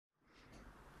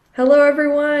Hello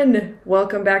everyone!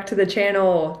 Welcome back to the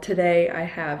channel. Today I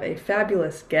have a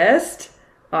fabulous guest,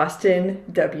 Austin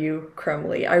W.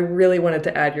 Crumley. I really wanted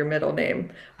to add your middle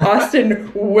name,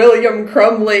 Austin William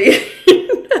Crumley.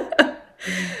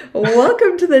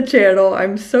 Welcome to the channel.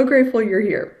 I'm so grateful you're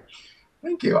here.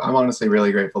 Thank you. I'm honestly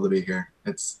really grateful to be here.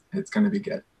 It's going to be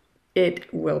good.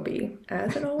 It will be,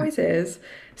 as it always is.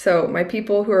 So, my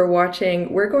people who are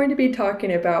watching, we're going to be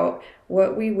talking about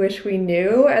what we wish we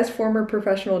knew as former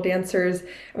professional dancers.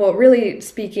 Well, really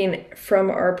speaking from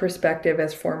our perspective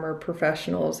as former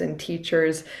professionals and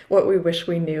teachers, what we wish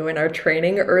we knew in our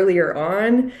training earlier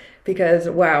on. Because,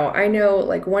 wow, I know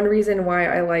like one reason why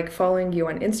I like following you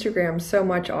on Instagram so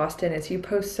much, Austin, is you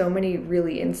post so many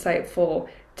really insightful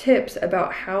tips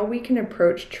about how we can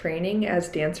approach training as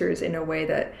dancers in a way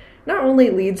that not only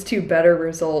leads to better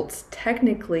results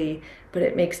technically, but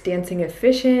it makes dancing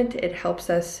efficient. It helps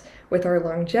us with our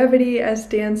longevity as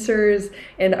dancers.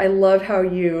 And I love how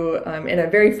you, in a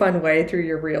very fun way through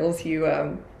your reels, you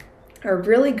are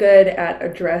really good at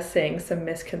addressing some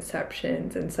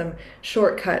misconceptions and some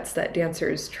shortcuts that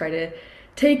dancers try to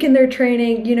take in their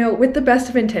training, with the best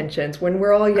of intentions. When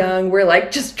we're all young, we're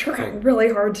like just trying really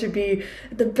hard to be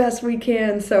the best we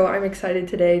can. So I'm excited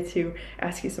today to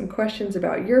ask you some questions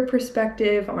about your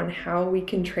perspective on how we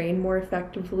can train more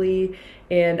effectively.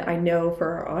 And I know for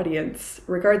our audience,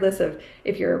 regardless of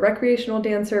if you're a recreational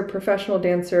dancer, professional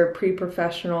dancer,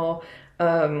 pre-professional,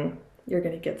 you're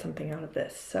going to get something out of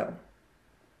this. So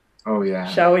Oh yeah,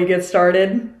 shall we get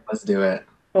started? let's do it.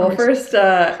 Well, I'm excited. first,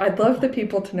 I'd love the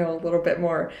people to know a little bit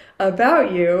more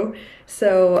about you.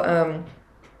 So,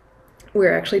 we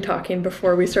were actually talking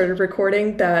before we started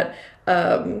recording that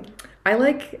I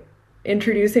like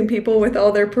introducing people with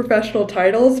all their professional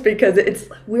titles because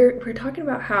we're talking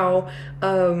about how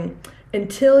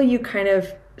until you kind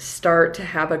of start to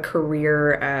have a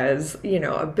career as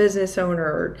a business owner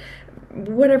or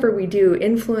whatever we do,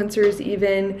 influencers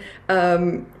even.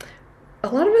 A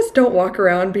lot of us don't walk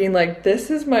around being like, this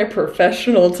is my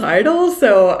professional title.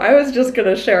 So I was just going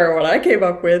to share what I came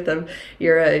up with.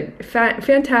 You're a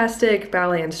fantastic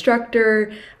ballet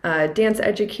instructor, dance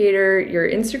educator. Your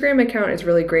Instagram account is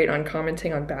really great on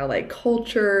commenting on ballet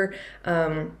culture.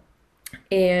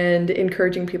 And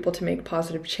encouraging people to make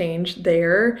positive change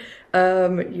there.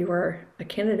 You are a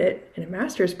candidate in a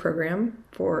master's program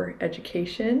for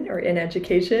education or in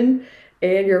education,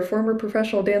 and you're a former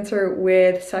professional dancer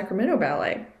with Sacramento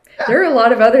Ballet. Yeah, There are a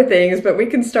lot of other things, but we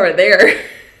can start there.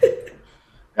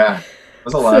 yeah.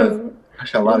 There's a lot of So,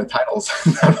 actually a lot yeah, of titles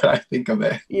now that I think of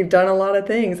it. you've done a lot of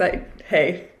things.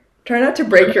 Hey, try not to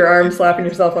break your arm slapping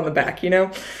yourself on the back.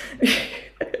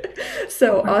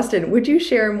 So, Austin, would you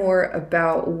share more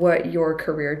about what your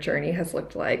career journey has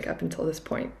looked like up until this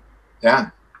point? Yeah.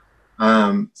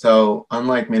 So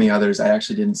unlike many others, I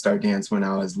actually didn't start dance when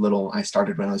I was little. I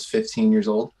started when I was 15 years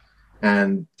old.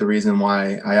 And the reason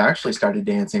why I actually started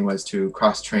dancing was to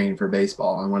cross train for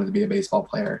baseball. I wanted to be a baseball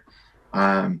player.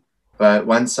 Um, but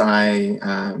once I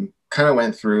kind of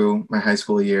went through my high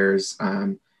school years,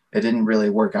 it didn't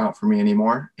really work out for me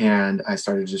anymore. And I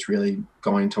started just really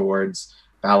going towards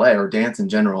ballet or dance in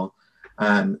general.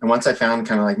 And once I found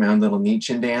kind of like my own little niche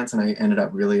in dance and I ended up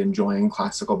really enjoying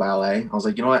classical ballet, I was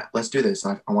like, you know what, let's do this.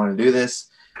 I want to do this.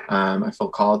 I feel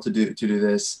called to do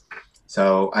this.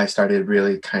 So I started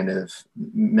really kind of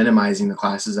minimizing the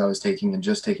classes I was taking and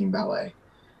just taking ballet.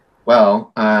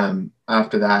 Well,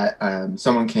 after that,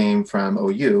 someone came from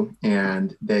OU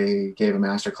and they gave a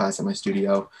master class at my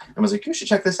studio and was like, you should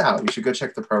check this out. You should go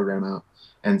check the program out.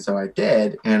 And so I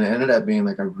did, and it ended up being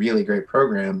like a really great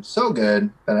program, so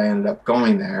good that I ended up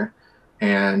going there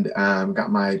and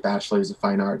got my bachelor's of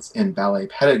fine arts in ballet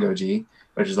pedagogy,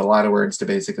 which is a lot of words to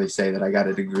basically say that I got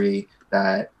a degree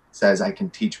that says I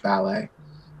can teach ballet.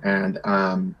 And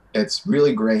it's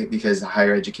really great because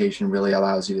higher education really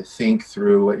allows you to think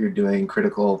through what you're doing,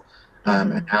 critical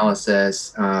Mm-hmm.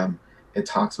 analysis. It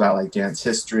talks about like dance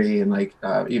history and like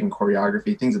even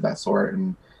choreography, things of that sort.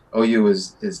 And OU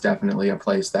is definitely a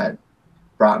place that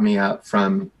brought me up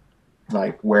from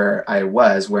like where I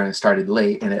was, where I started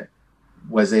late, and it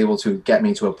was able to get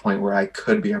me to a point where I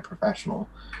could be a professional.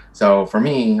 So for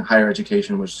me, higher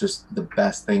education was just the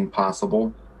best thing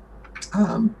possible.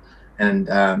 Um, and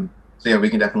so yeah, we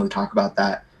can definitely talk about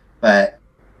that. But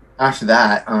after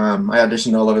that, I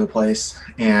auditioned all over the place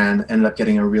and ended up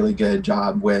getting a really good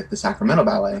job with the Sacramento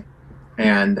Ballet,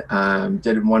 and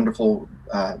did wonderful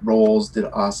roles, did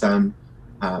awesome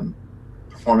um,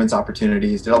 performance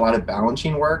opportunities, did a lot of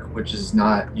balancing work, which is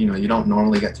not, you don't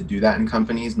normally get to do that in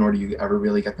companies, nor do you ever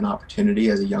really get an opportunity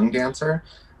as a young dancer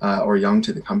or young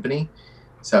to the company.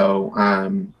 So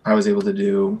I was able to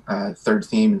do third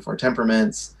theme and four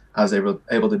temperaments. I was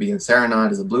able to be in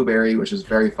Serenade as a blueberry, which was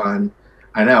very fun.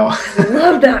 I know. I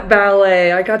love that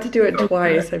ballet. I got to do it So good.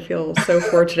 twice. I feel so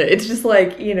fortunate. It's just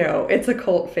like, it's a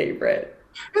cult favorite.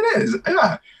 It is,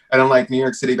 yeah. And then like New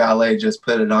York City Ballet just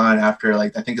put it on after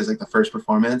like I think it was like the first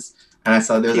performance, and I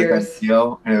saw there was like a Cheers.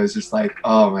 video, and it was just like,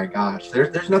 oh my gosh,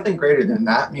 there's nothing greater than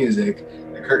that music,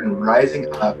 the curtain rising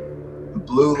up, the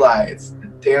blue lights, the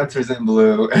dancers in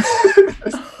blue.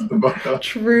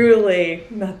 Truly,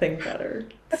 nothing better.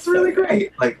 It's So really good.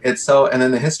 great. Like it's so, and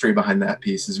then the history behind that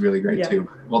piece is really great Yeah. too.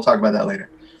 We'll talk about that later.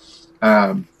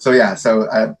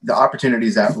 The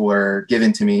opportunities that were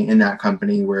given to me in that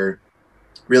company were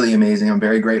really amazing. I'm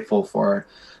very grateful for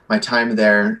my time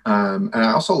there. And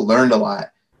I also learned a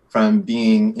lot from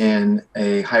being in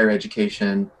a higher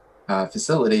education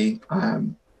facility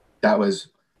that was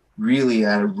really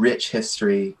a rich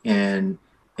history in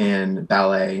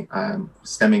ballet,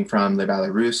 stemming from the Ballet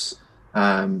Russe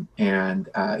and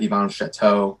Yvon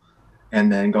Chateau,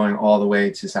 and then going all the way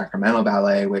to Sacramento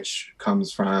Ballet, which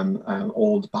comes from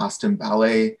old Boston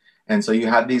Ballet. And so you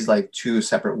have these like two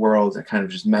separate worlds that kind of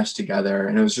just mesh together.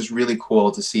 And it was just really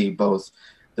cool to see both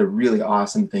the really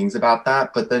awesome things about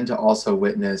that, but then to also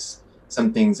witness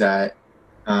some things that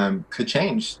could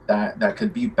change, that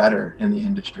could be better in the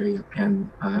industry. And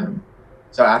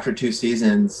so after 2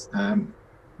 seasons,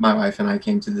 my wife and I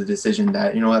came to the decision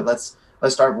that, you know what, let's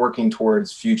start working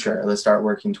towards future. Let's start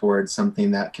working towards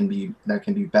something that can be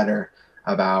better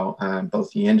about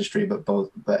both the industry,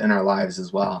 but in our lives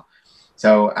as well.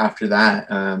 So after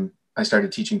that, I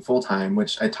started teaching full time,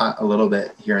 which I taught a little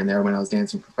bit here and there when I was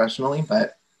dancing professionally,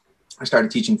 but I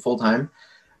started teaching full time,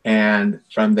 and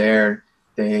from there,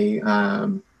 they I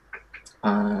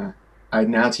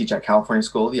now teach at California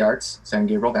School of the Arts, San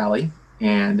Gabriel Valley,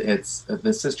 and it's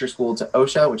the sister school to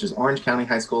OSHA, which is Orange County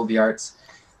High School of the Arts,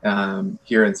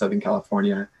 here in Southern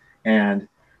California. And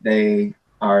they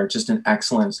are just an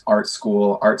excellent art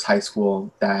school, arts high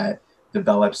school that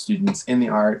develops students in the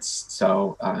arts.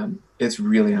 So it's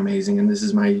really amazing. And this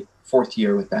is my fourth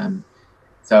year with them.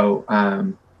 So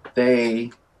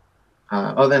they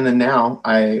then now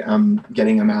I am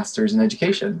getting a master's in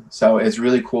education. So it's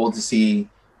really cool to see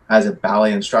as a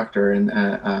ballet instructor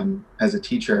and as a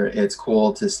teacher, it's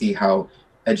cool to see how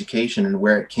education and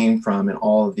where it came from and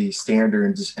all of these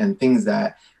standards and things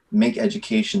that make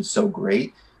education so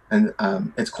great. And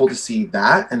it's cool to see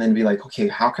that and then be like, okay,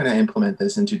 how can I implement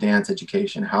this into dance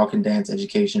education? How can dance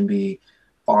education be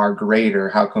far greater?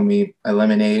 How can we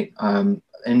eliminate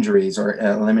injuries or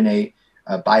eliminate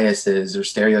biases or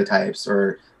stereotypes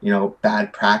or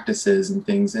bad practices and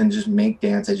things, and just make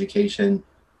dance education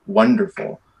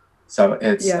wonderful. So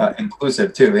it's Yeah.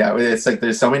 inclusive too. Yeah, it's like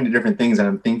there's so many different things that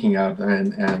I'm thinking of,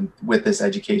 and with this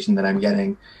education that I'm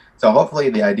getting. So hopefully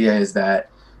the idea is that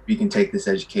we can take this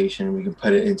education and we can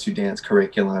put it into dance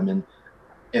curriculum, and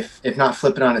if not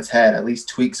flip it on its head, at least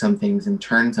tweak some things and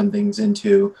turn some things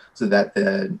into so that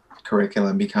the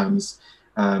curriculum becomes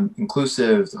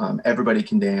inclusive. Everybody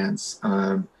can dance.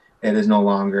 It is no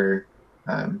longer.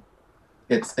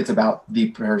 It's about the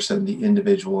person, the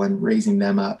individual, and raising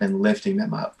them up and lifting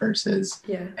them up versus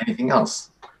Yeah. anything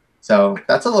else. So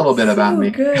that's a little bit about So me.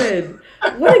 good.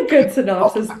 What a good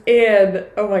synopsis. And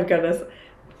oh my goodness.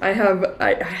 I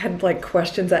had like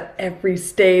questions at every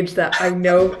stage that I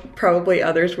know probably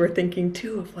others were thinking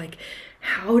too of like,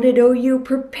 how did OU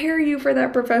prepare you for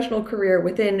that professional career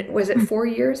within, was it 4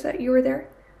 years that you were there?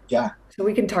 Yeah, So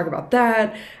we can talk about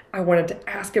that. I wanted to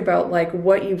ask about like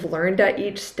what you've learned at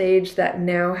each stage that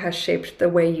now has shaped the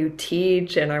way you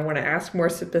teach. And I want to ask more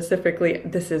specifically,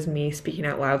 this is me speaking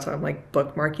out loud, so I'm like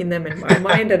bookmarking them in my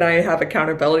mind and I have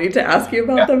accountability to ask you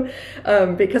about yeah,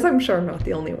 them because I'm sure I'm not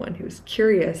the only one who's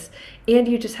curious. And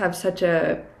you just have such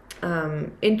a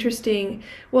interesting,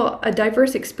 well, a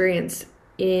diverse experience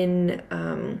in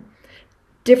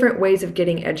different ways of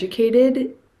getting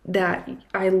educated that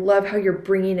I love how you're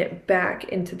bringing it back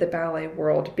into the ballet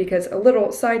world. Because a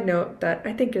little side note that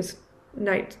I think is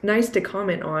nice to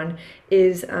comment on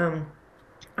is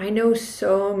I know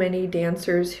so many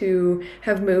dancers who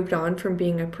have moved on from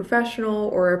being a professional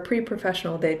or a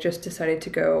pre-professional. They just decided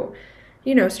to go,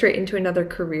 straight into another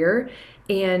career,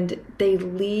 and they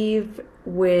leave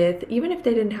with, even if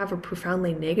they didn't have a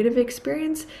profoundly negative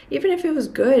experience, even if it was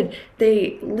good,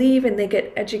 they leave and they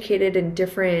get educated in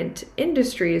different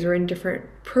industries or in different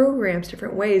programs,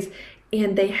 different ways,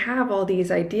 and they have all these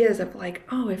ideas of like,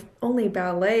 oh, if only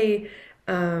ballet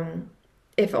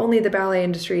if only the ballet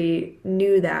industry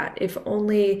knew that, if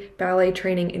only ballet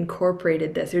training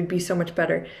incorporated this, it would be so much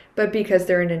better. But because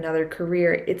they're in another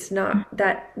career, it's not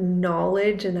that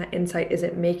knowledge and that insight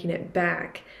isn't making it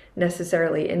back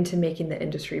necessarily into making the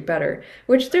industry better,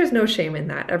 which there's no shame in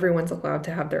that. Everyone's allowed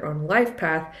to have their own life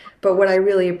path. But what I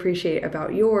really appreciate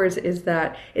about yours is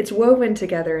that it's woven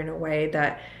together in a way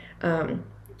that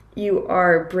you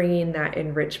are bringing that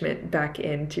enrichment back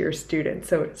into your students.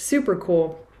 So it's super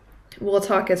cool. We'll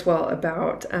talk as well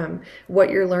about what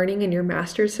you're learning in your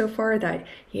master's so far, that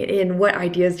in what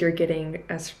ideas you're getting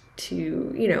as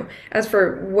to, as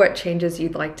for what changes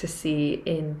you'd like to see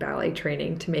in ballet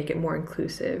training to make it more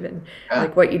inclusive and Yeah,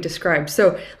 like what you described.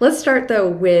 So let's start though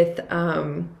with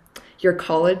your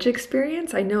college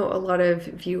experience. I know a lot of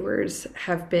viewers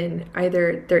have been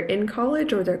either they're in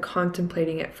college or they're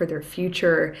contemplating it for their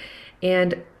future.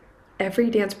 And every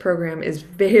dance program is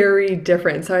very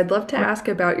different. So I'd love to ask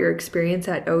about your experience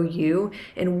at OU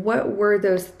and what were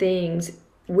those things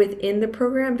within the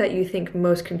program that you think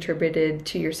most contributed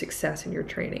to your success in your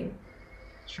training?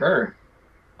 sure.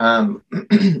 Um,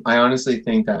 I honestly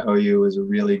think that OU was a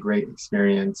really great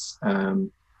experience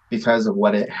because of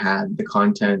what it had, the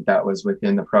content that was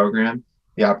within the program,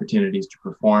 the opportunities to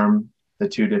perform, the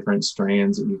two different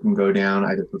strands that you can go down,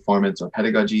 either performance or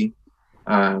pedagogy,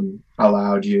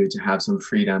 allowed you to have some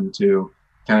freedom to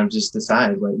kind of just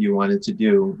decide what you wanted to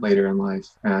do later in life.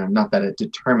 Not that it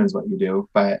determines what you do,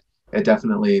 but it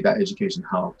definitely, that education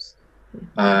helps.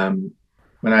 Um,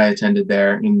 when I attended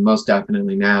there, and most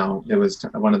definitely now, it was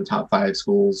one of the top 5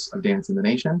 schools of dance in the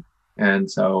nation. And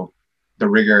so the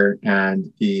rigor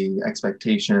and the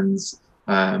expectations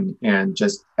and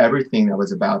just everything that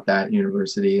was about that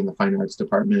university and the fine arts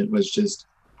department was just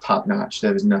top notch.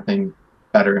 There was nothing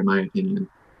better, in my opinion.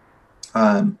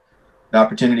 Um, the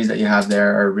opportunities that you have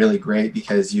there are really great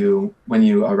because when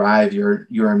you arrive, you're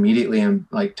immediately in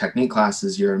like technique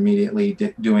classes. You're immediately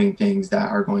doing things that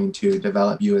are going to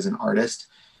develop you as an artist,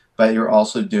 but you're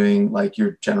also doing like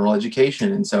your general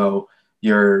education, and so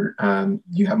you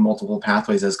have multiple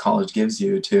pathways as college gives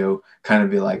you to kind of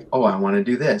be like, oh, I want to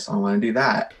do this, I want to do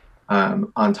that,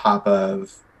 on top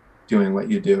of doing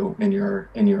what you do in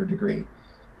your degree.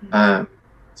 Um,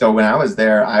 so when I was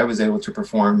there, I was able to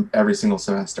perform every single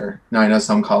semester. Now I know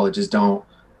some colleges don't;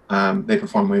 they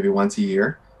perform maybe once a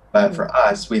year. But Mm-hmm. for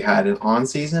us, we had an on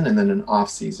season and then an off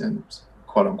season,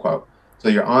 quote unquote. So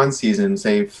your on season,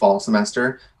 say fall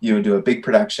semester, you would do a big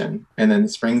production, and then the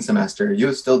spring semester, you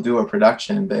would still do a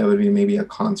production, but it would be maybe a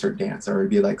concert dance, or it would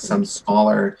be like some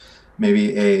smaller,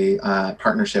 maybe a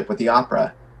partnership with the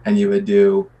opera, and you would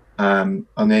do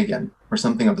Onegan or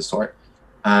something of the sort.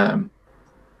 Um,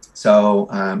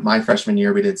 my freshman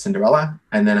year, we did Cinderella,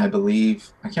 and then I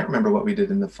believe I can't remember what we did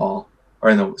in the fall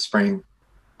or in the spring.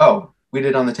 Oh, we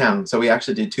did On the Town. So we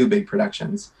actually did 2 big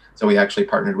productions. So we actually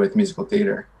partnered with musical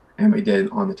theater, and we did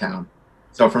On the Town.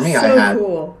 So for me, I So had,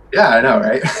 cool. yeah, I know,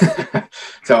 right?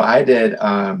 So I did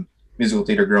musical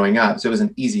theater growing up, so it was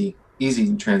an easy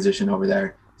transition over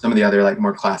there. Some of the other like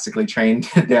more classically trained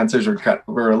dancers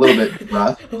were a little bit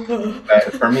rough,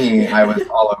 but for me, I was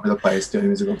all over the place doing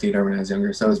musical theater when I was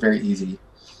younger, so it was very easy.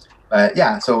 But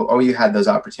yeah, so OU had those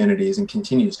opportunities and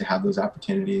continues to have those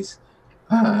opportunities.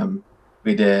 Um,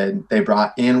 they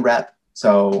brought in rep.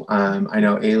 So I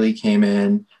know Ailey came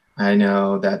in. I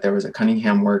know that there was a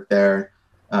Cunningham work there.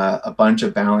 A bunch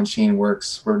of Balanchine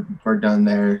works were done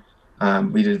there.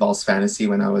 We did Valse Fantasy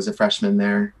when I was a freshman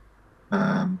there.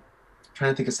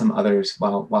 Trying to think of some others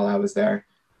while I was there.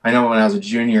 I know when I was a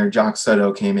junior, Jock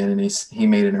Soto came in and he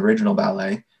made an original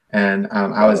ballet, and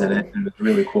I was in it, Whoa. and it was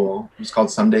really cool. It was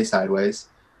called Someday Sideways,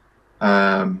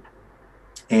 um,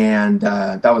 and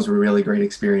that was a really great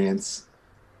experience.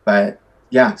 But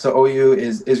yeah, so OU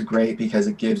is great because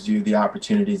it gives you the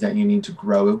opportunities that you need to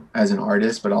grow as an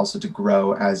artist, but also to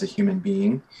grow as a human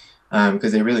being,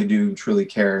 because they really do truly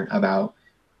care about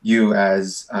you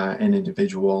as an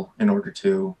individual in order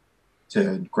to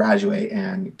graduate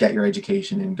and get your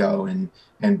education and go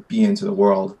and be into the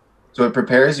world. So it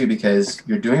prepares you because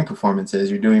you're doing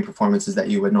performances. You're doing performances that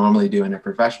you would normally do in a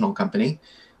professional company.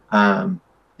 Um,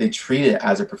 they treat it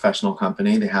as a professional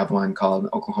company. They have one called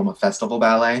Oklahoma Festival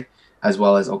Ballet, as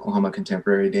well as Oklahoma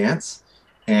Contemporary Dance,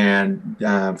 and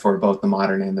for both the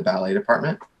modern and the ballet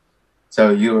department.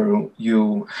 So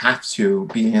you have to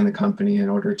be in the company in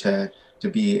order to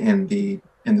be in the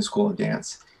school of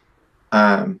dance.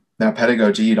 Now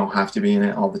pedagogy, you don't have to be in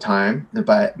it all the time,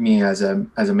 but me as a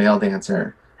male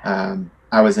dancer,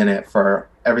 I was in it for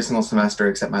every single semester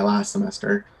except my last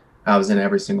semester. I was in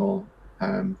every single,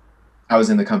 um, I was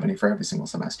in the company for every single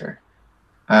semester.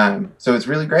 So it's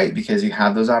really great because you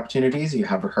have those opportunities. You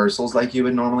have rehearsals like you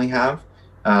would normally have.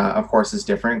 Of course, it's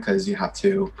different because you have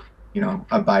to,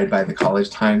 abide by the college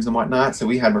times and whatnot. So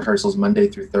we had rehearsals Monday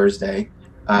through Thursday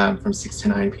from 6 to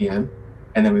 9 p.m.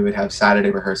 And then we would have Saturday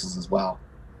rehearsals as well.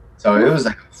 So it Ooh. was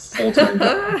like a full-time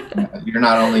job. You're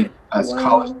not only a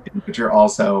college Wow. student, but you're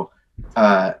also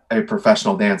a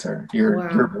professional dancer. You're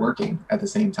Wow. working at the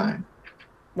same time.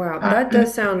 Wow, that And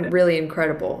does sound really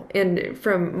incredible. And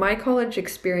from my college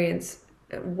experience,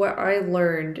 what I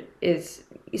learned is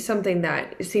something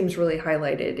that seems really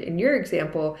highlighted in your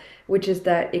example, which is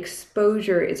that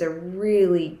exposure is a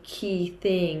really key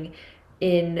thing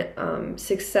in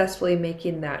successfully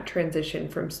making that transition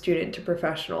from student to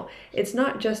professional. It's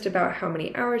not just about how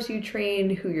many hours you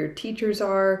train, who your teachers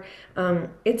are,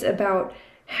 it's about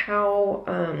how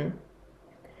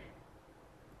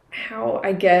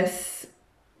I guess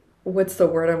what's the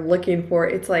word I'm looking for?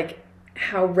 It's like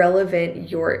how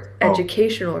relevant your oh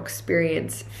educational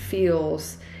experience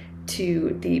feels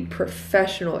to the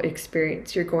professional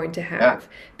experience you're going to yeah, have.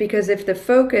 Because if the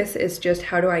focus is just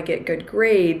how do I get good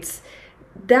grades,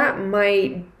 that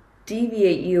might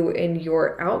deviate you in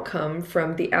your outcome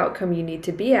from the outcome you need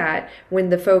to be at when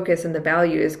the focus and the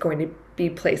value is going to be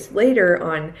placed later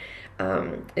on.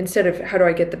 Instead of how do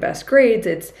I get the best grades,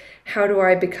 it's how do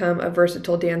I become a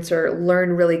versatile dancer,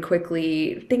 learn really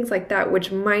quickly, things like that,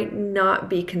 which might not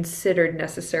be considered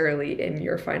necessarily in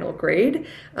your final grade.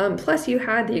 Plus, you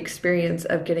had the experience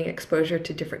of getting exposure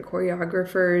to different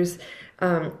choreographers,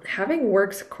 having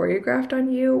works choreographed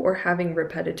on you, or having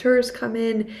repetitors come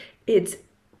in. It's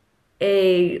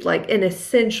a like an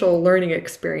essential learning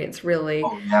experience, really.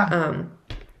 oh yeah.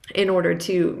 In order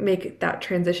to make that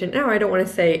transition. Now, I don't want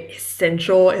to say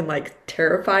essential and like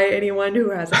terrify anyone who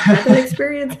hasn't had that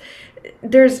experience.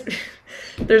 There's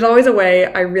there's always a way.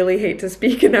 I really hate to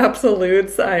speak in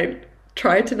absolutes. I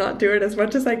try to not do it as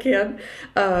much as I can.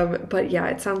 But yeah,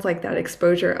 it sounds like that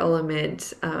exposure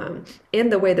element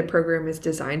and the way the program is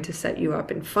designed to set you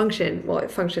up and function, well,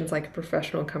 it functions like a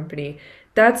professional company.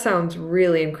 That sounds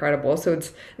really incredible. So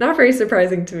it's not very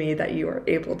surprising to me that you are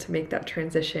able to make that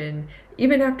transition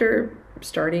even after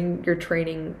starting your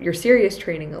training, your serious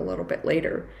training a little bit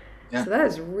later. Yeah. So that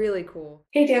is really cool.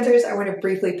 Hey dancers, I want to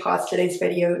briefly pause today's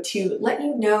video to let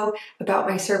you know about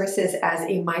my services as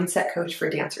a mindset coach for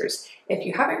dancers. If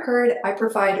you haven't heard, I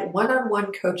provide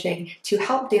one-on-one coaching to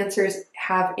help dancers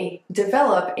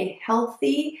develop a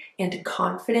healthy and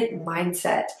confident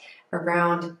mindset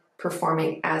around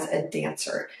performing as a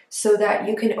dancer so that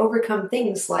you can overcome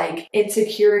things like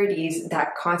insecurities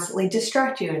that constantly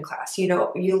distract you in class. You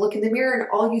know, you look in the mirror and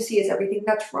all you see is everything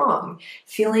that's wrong,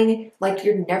 feeling like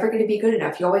you're never going to be good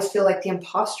enough. You always feel like the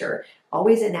imposter,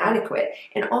 always inadequate.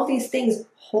 And all these things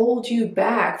hold you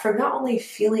back from not only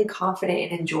feeling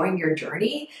confident and enjoying your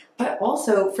journey, but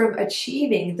also from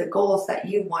achieving the goals that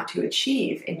you want to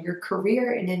achieve in your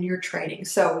career and in your training.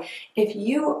 So if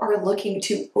you are looking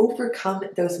to overcome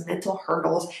those mental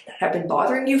hurdles that have been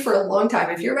bothering you for a long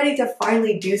time, if you're ready to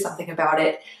finally do something about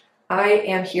it, I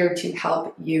am here to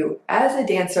help you as a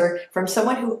dancer, from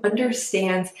someone who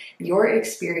understands your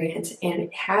experience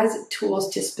and has tools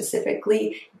to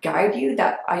specifically guide you,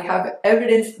 that I have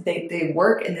evidence that they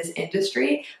work in this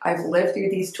industry. I've lived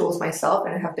through these tools myself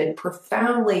and have been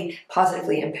profoundly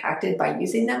positively impacted by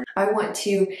using them. I want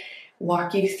to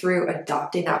walk you through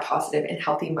adopting that positive and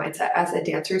healthy mindset as a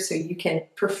dancer so you can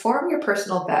perform your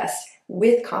personal best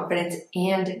with confidence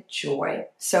and joy.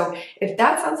 So if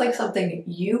that sounds like something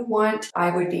you want, I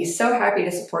would be so happy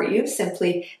to support you.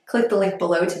 Simply click the link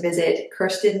below to visit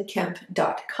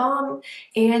kirstenkemp.com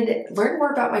and learn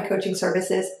more about my coaching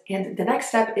services. And the next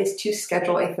step is to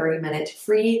schedule a 30-minute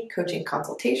free coaching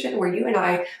consultation where you and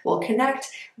I will connect.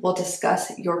 We'll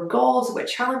discuss your goals, what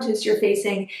challenges you're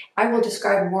facing. I will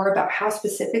describe more about how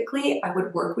specifically I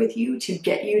would work with you to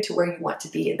get you to where you want to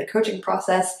be in the coaching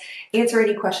process, answer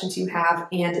any questions you have,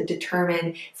 and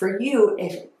determine for you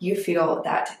if you feel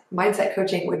that mindset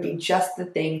coaching would be just the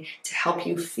thing to help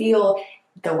you feel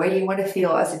the way you want to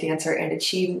feel as a dancer and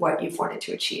achieve what you've wanted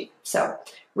to achieve. So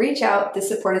reach out, the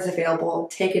support is available,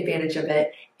 take advantage of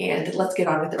it, and let's get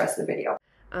on with the rest of the video.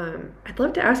 I'd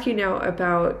love to ask you now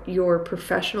about your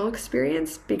professional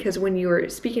experience, because when you were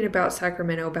speaking about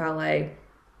Sacramento Ballet,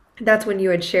 that's when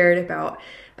you had shared about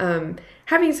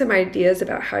having some ideas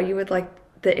about how you would like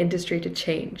the industry to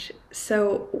change.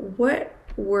 So what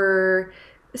were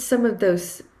some of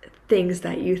those things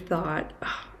that you thought,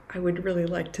 oh, I would really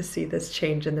like to see this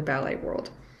change in the ballet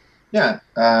world? Yeah.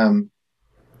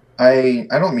 I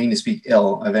don't mean to speak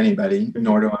ill of anybody,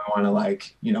 nor Mm-hmm. do I want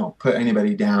to put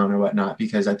anybody down or whatnot,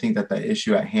 because I think that the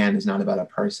issue at hand is not about a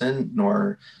person,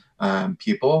 nor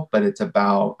people, but it's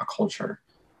about a culture.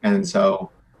 And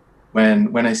so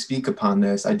when I speak upon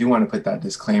this, I do want to put that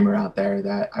disclaimer out there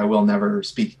that I will never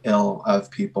speak ill of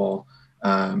people.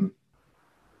 Um,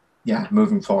 yeah,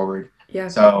 moving forward. Yeah.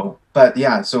 So, but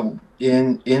yeah, so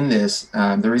in this,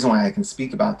 the reason why I can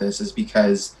speak about this is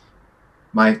because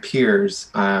my peers,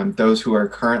 those who are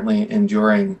currently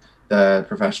enduring the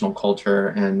professional culture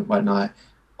and whatnot,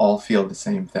 all feel the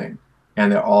same thing,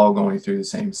 and they're all going through the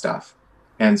same stuff.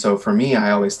 And so for me,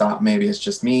 I always thought maybe it's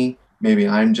just me, maybe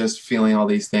I'm just feeling all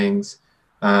these things.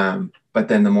 But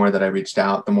then the more that I reached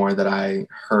out, the more that I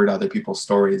heard other people's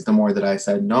stories, the more that I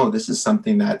said, no, this is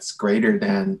something that's greater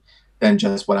than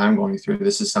just what I'm going through.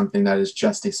 This is something that is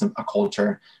just a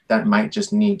culture that might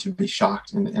just need to be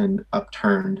shocked and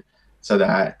upturned so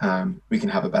that we can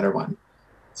have a better one.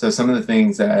 So some of the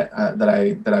things that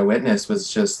I witnessed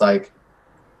was just like,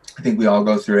 I think we all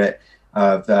go through it.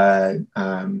 Of the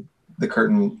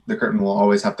curtain will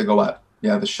always have to go up.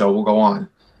 Yeah, the show will go on,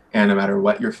 and no matter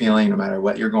what you're feeling, no matter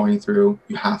what you're going through,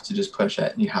 you have to just push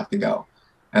it and you have to go.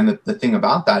 And the thing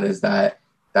about that is that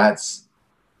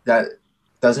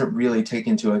doesn't really take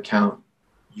into account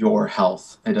your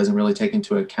health. It doesn't really take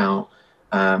into account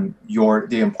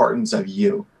the importance of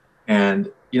you.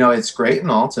 And it's great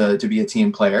and all to be a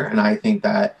team player, and I think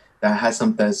that has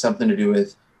something to do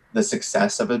with the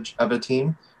success of a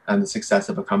team and the success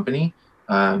of a company.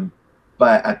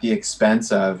 But at the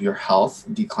expense of your health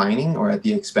declining, or at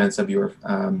the expense of your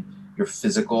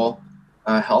physical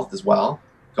health as well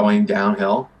going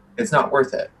downhill, it's not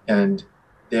worth it. And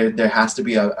there has to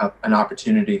be an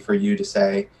opportunity for you to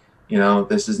say,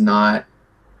 this is not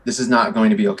going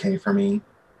to be okay for me.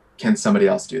 Can somebody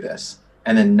else do this?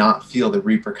 And then not feel the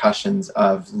repercussions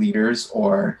of leaders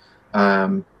or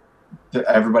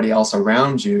everybody else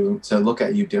around you to look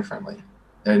at you differently.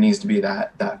 There needs to be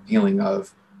that feeling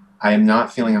of, I am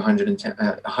not feeling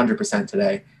 100%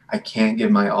 today. I can't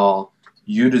give my all.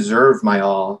 You deserve my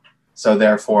all. So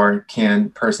therefore,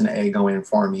 can person A go in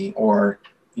for me, or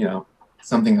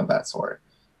something of that sort.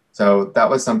 So that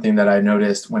was something that I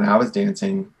noticed when I was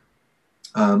dancing.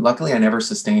 Luckily, I never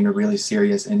sustained a really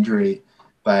serious injury,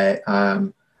 but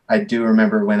I do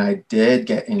remember when I did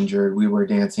get injured, we were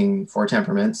dancing Four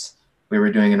Temperaments. We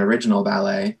were doing an original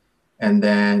ballet, and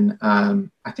then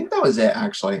I think that was it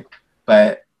actually.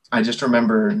 But I just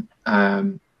remember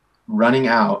running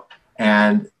out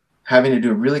and having to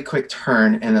do a really quick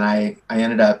turn, and then I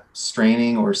ended up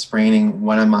straining or spraining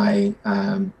one of my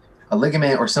a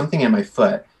ligament or something in my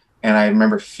foot. And I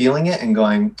remember feeling it and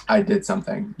going, I did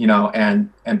something,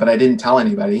 but I didn't tell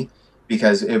anybody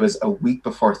because it was a week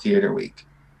before theater week.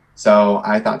 So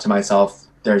I thought to myself,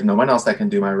 there's no one else that can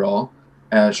do my role.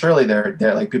 Surely they're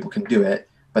like, people can do it,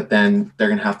 but then they're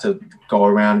gonna have to go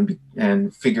around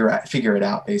and figure it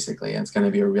out basically, and it's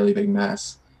gonna be a really big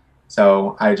mess.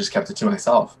 So I just kept it to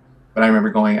myself. But I remember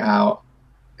going out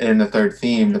in the third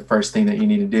theme. The first thing that you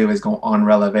need to do is go en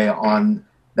releve on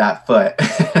that foot.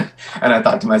 And I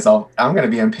thought to myself, I'm going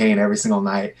to be in pain every single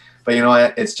night. But you know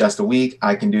what? It's just a week.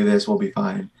 I can do this. We'll be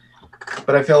fine.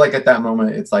 But I feel like at that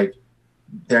moment, it's like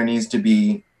there needs to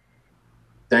be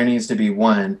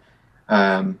one,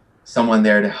 someone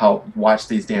there to help watch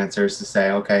these dancers to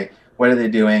say, okay, what are they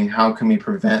doing? How can we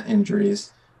prevent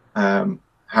injuries? How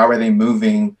are they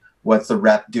moving? What's the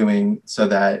rep doing so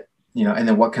that, and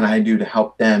then what can I do to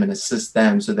help them and assist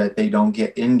them so that they don't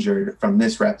get injured from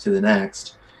this rep to the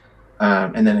next?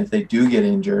 And then if they do get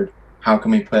injured, how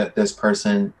can we put this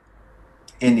person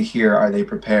into here? Are they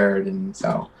prepared? And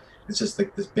so it's just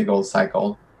like this big old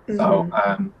cycle. So,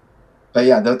 but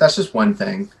yeah, that's just one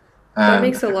thing. That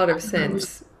makes a lot of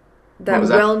sense. What That was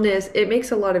that? wellness, it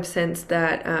makes a lot of sense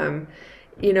that,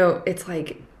 it's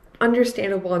like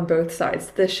understandable on both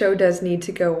sides. The show does need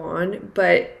to go on,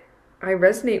 but I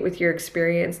resonate with your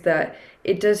experience that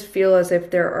it does feel as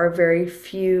if there are very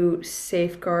few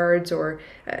safeguards or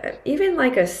even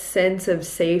like a sense of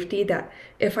safety that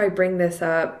if I bring this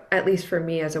up, at least for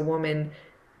me as a woman,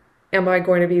 am I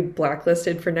going to be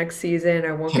blacklisted for next season?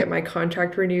 I won't get my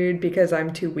contract renewed because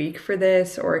I'm too weak for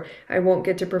this, or I won't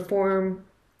get to perform.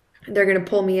 They're going to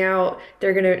pull me out.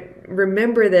 They're going to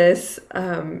remember this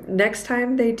next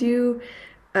time they do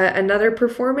another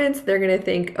performance. They're going to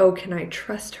think, oh, can I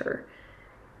trust her?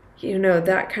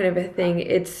 That kind of a thing.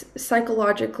 It's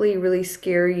psychologically really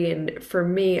scary. And for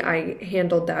me, I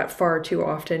handled that far too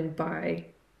often by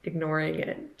ignoring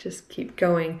it, just keep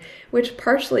going, which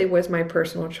partially was my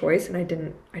personal choice, and I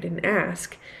didn't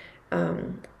ask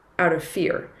out of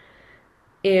fear.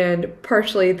 And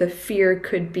partially the fear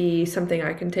could be something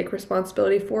I can take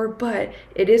responsibility for, but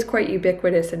it is quite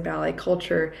ubiquitous in ballet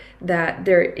culture that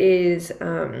there is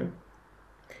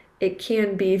it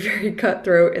can be very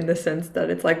cutthroat in the sense that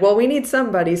it's like, well, we need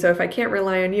somebody, so if I can't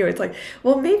rely on you, it's like,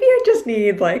 well, maybe I just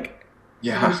need like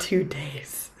Yeah. 1 or 2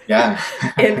 days. Yeah.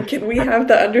 And can we have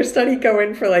the understudy go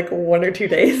in for like 1 or 2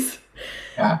 days?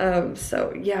 Yeah.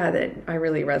 So yeah, that I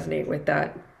really resonate with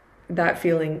that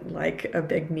feeling like a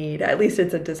big need. At least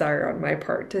it's a desire on my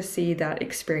part to see that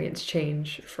experience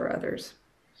change for others.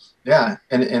 Yeah.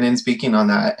 And in speaking on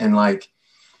that and like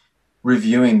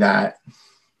reviewing that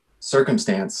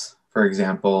circumstance, for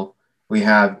example, we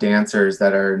have dancers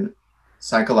that are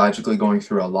psychologically going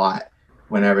through a lot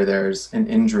whenever there's an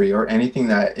injury or anything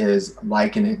that is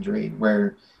like an injury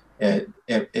where it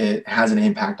has an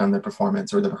impact on the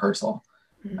performance or the rehearsal,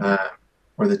 Mm-hmm. uh,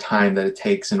 or the time that it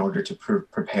takes in order to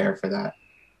prepare for that.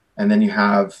 And then you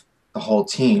have the whole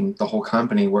team, the whole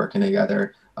company working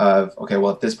together of, okay,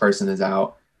 well, if this person is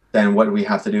out, then what do we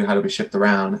have to do? How do we shift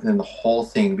around? And then the whole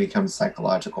thing becomes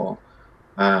psychological.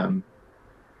 Um,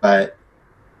 but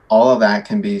all of that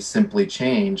can be simply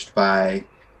changed by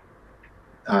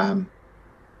um,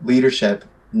 leadership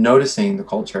noticing the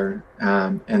culture,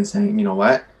 and saying, you know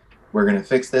what, we're going to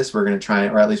fix this. We're going to try,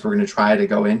 or at least we're going to try to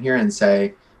go in here and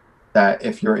say that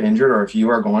if you're injured or if you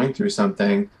are going through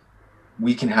something,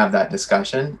 we can have that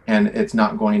discussion. And it's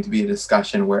not going to be a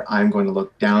discussion where I'm going to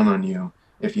look down on you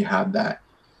if you have that.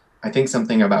 I think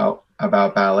something about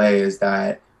ballet is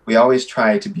that we always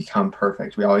try to become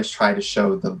perfect. We always try to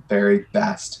show the very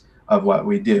best of what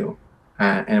we do,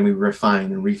 and we refine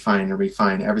and refine and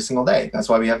refine every single day. That's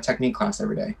why we have technique class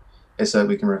every day, is so that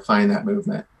we can refine that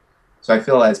movement. So I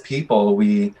feel as people,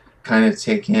 we kind of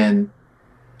take in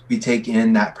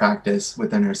that practice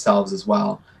within ourselves as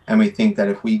well, and we think that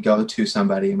if we go to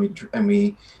somebody and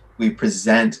we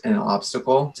present an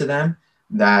obstacle to them,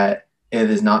 that it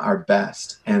is not our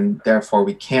best and therefore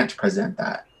we can't present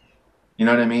that. You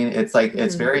know what I mean? It's like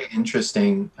it's Mm-hmm. very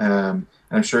interesting, and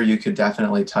I'm sure you could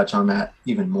definitely touch on that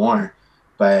even more,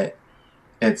 but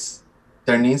it's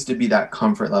there needs to be that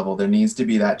comfort level, there needs to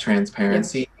be that Yeah.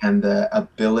 transparency and the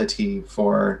ability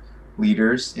for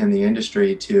leaders in the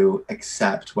industry to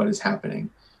accept what is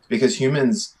happening, because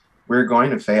humans, we're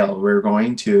going to fail, we're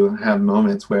going to have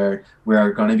moments where we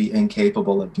are going to be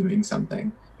incapable of doing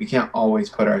something. We can't always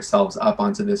put ourselves up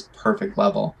onto this perfect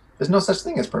level. There's no such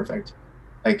thing as perfect.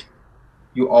 Like,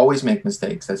 you always make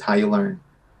mistakes, that's how you learn.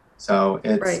 So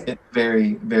Right. it's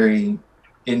very, very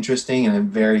interesting and a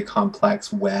very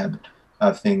complex web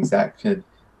of things that could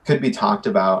be talked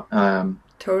about. But I think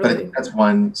Totally. that's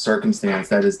one circumstance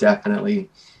that is definitely,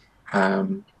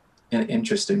 um, an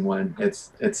interesting one.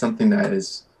 It's something that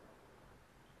is,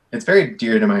 it's very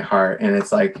dear to my heart, and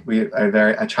it's like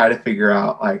I try to figure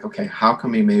out, like, okay, how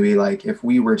can we, maybe, like, if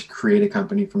we were to create a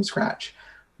company from scratch,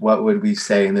 what would we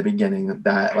say in the beginning,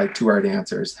 that, like, to our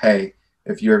dancers, hey,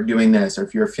 if you're doing this or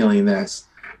if you're feeling this,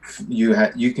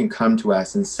 you can come to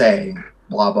us and say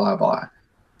blah blah blah.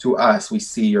 To us, we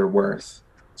see your worth.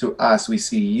 To us, we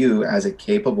see you as a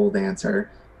capable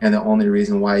dancer, and the only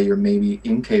reason why you're maybe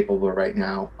incapable right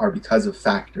now are because of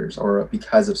factors or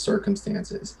because of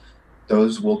circumstances.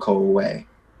 Those will go away.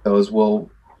 Those will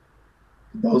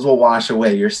those will wash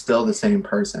away. You're still the same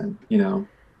person, you know.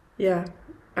 Yeah,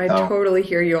 I So, totally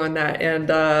hear you on that. And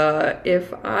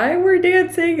if I were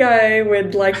dancing, I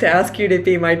would like to ask you to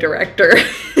be my director.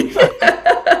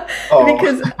 oh,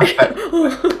 Because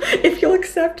if you'll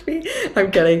accept me,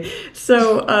 I'm kidding.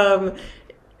 So,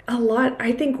 a lot,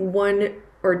 I think one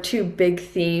or two big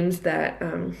themes that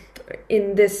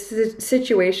in this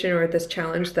situation or this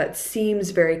challenge that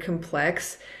seems very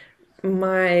complex,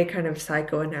 my kind of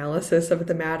psychoanalysis of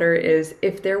the matter is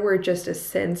if there were just a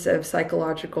sense of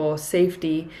psychological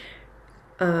safety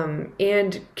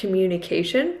and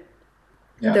communication,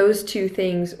 yeah, those two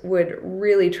things would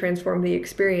really transform the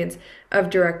experience of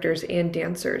directors and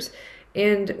dancers.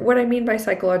 And what I mean by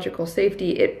psychological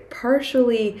safety, it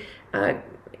partially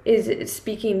is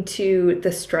speaking to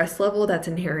the stress level that's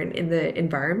inherent in the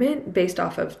environment based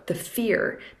off of the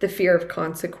fear of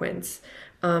consequence.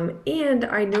 And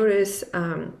I notice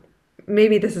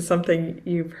maybe this is something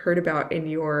you've heard about in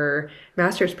your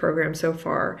master's program so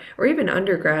far, or even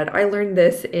undergrad. I learned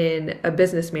this in a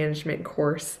business management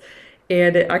course,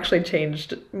 and it actually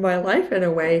changed my life in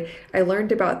a way. I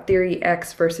learned about theory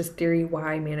X versus theory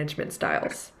Y management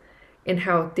styles, and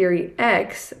how theory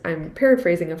X, I'm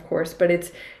paraphrasing, of course, but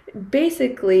it's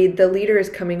basically the leader is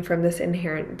coming from this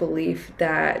inherent belief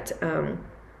that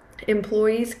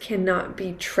employees cannot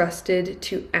be trusted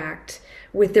to act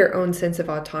with their own sense of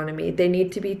autonomy. They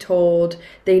need to be told,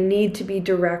 they need to be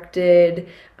directed.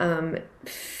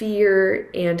 Fear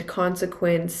and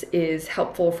consequence is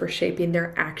helpful for shaping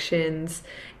their actions.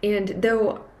 And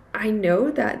though I know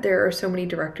that there are so many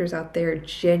directors out there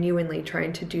genuinely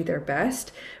trying to do their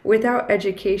best without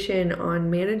education on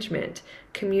management,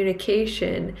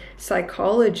 communication,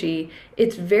 psychology.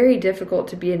 It's very difficult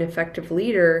to be an effective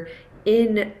leader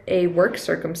in a work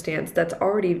circumstance that's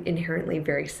already inherently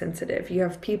very sensitive. You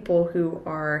have people who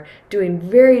are doing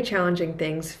very challenging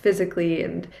things physically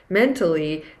and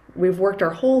mentally. We've worked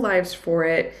our whole lives for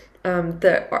it.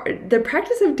 The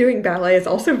practice of doing ballet is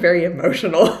also very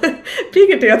emotional.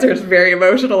 Being a dancer is very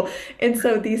emotional, and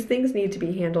so these things need to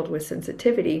be handled with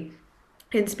sensitivity.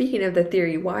 And speaking of the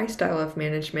theory Y style of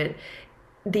management,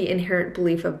 the inherent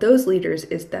belief of those leaders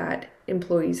is that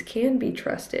employees can be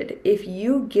trusted if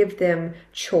you give them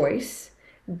choice,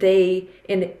 they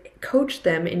and coach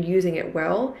them in using it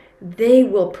well, they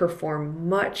will perform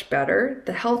much better.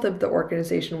 The health of the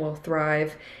organization will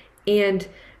thrive, and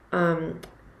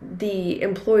the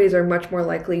employees are much more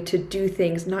likely to do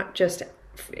things not just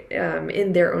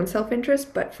in their own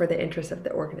self-interest, but for the interest of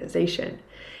the organization.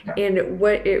 Yeah. And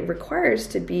what it requires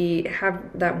to be have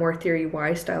that more theory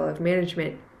Y style of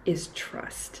management is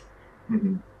trust.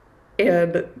 Mm-hmm.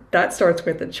 And that starts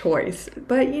with a choice.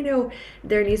 But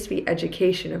there needs to be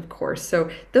education, of course. So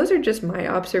those are just my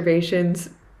observations.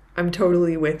 I'm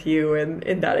totally with you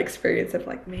in that experience of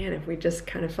like, man, if we just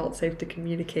kind of felt safe to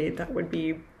communicate, that would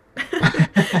be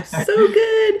so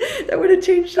good. That would have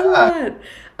changed a Yeah. lot.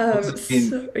 I mean,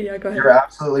 So yeah, go you're ahead.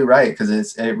 absolutely right, because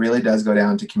it really does go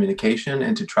down to communication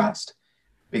and to trust.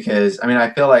 Because I mean,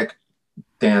 I feel like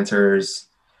dancers,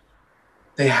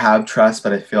 they have trust,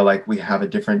 but I feel like we have a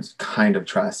different kind of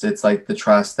trust. It's like the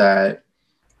trust that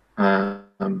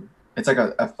it's like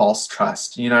a false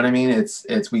trust. You know what I mean?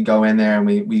 It's we go in there and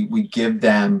we give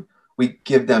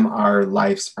them our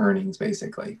life's earnings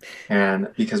basically,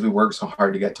 and because we work so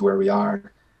hard to get to where we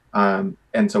are,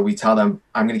 and so we tell them,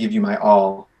 I'm going to give you my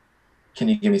all. Can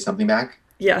you give me something back?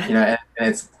 Yeah, You know, and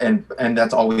it's and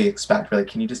that's all we expect. We're like,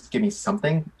 can you just give me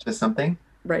something, just something?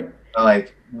 right. But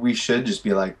like we should just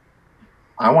be like,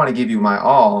 I want to give you my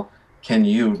all. Can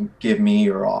you give me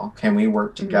your all? Can we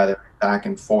work Mm-hmm. together back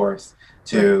and forth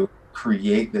Right. to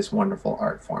create this wonderful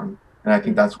art form? And I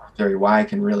think Mm-hmm. that's where Theory Y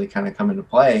can really kind of come into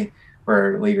play,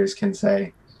 where leaders can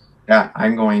say, yeah,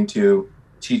 I'm going to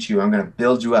teach you, I'm going to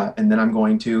build you up, and then I'm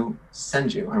going to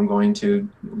send you. I'm going to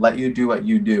let you do what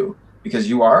you do because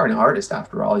you are an artist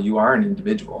after all. You are an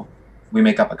individual. We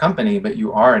make up a company, but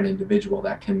you are an individual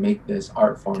that can make this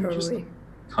art form just Totally.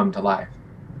 come to life.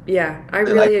 Yeah, I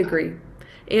I like really agree.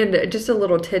 And just a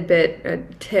little tidbit, a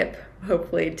tip,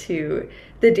 hopefully, to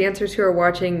the dancers who are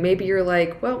watching. Maybe you're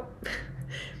like, well,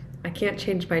 I can't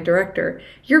change my director.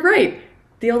 You're right.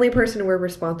 The only person we're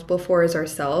responsible for is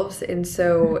ourselves. And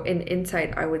so, an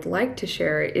insight I would like to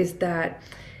share is that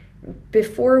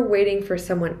before waiting for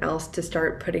someone else to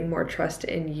start putting more trust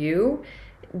in you,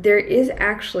 there is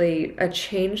actually a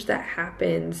change that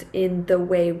happens in the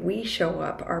way we show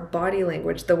up, our body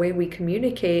language, the way we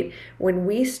communicate when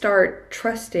we start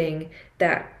trusting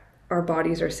that our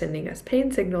bodies are sending us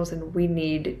pain signals and we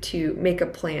need to make a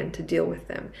plan to deal with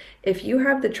them. If you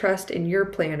have the trust in your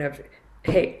plan of,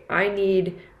 hey, I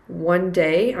need one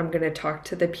day, I'm going to talk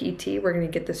to the PT, we're going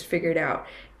to get this figured out.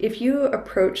 If you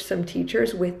approach some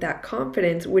teachers with that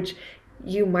confidence, which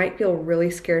you might feel really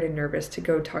scared and nervous to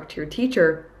go talk to your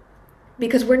teacher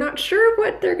because we're not sure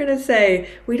what they're going to say.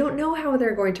 We don't know how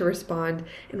they're going to respond,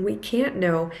 and we can't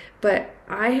know. But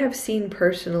I have seen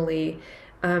personally,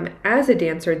 as a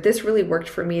dancer, this really worked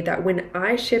for me that when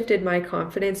I shifted my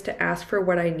confidence to ask for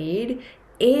what I need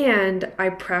and I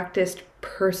practiced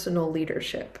personal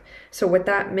leadership. So, what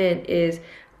that meant is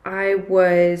I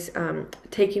was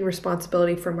taking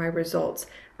responsibility for my results.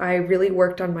 I really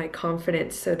worked on my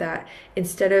confidence so that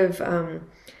instead of,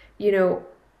 you know,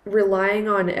 relying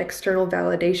on external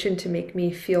validation to make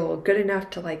me feel good enough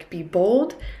to like be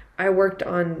bold, I worked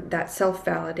on that self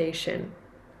validation.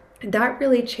 That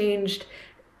really changed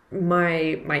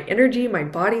my energy, my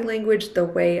body language, the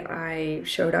way I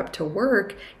showed up to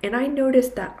work, and I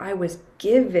noticed that I was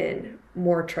given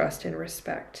more trust and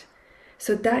respect.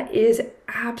 So that is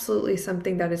absolutely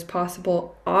something that is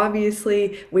possible.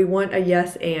 Obviously, we want a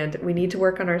yes and we need to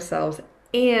work on ourselves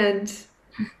and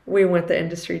we want the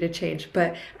industry to change.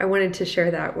 But I wanted to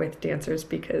share that with dancers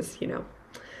because,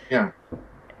 Yeah,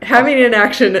 having an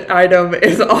action item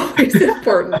is always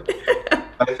important.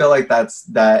 I feel like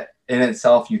that in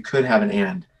itself. You could have an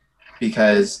and,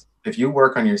 because if you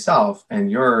work on yourself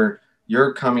and you're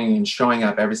coming and showing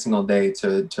up every single day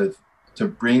to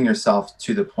bring yourself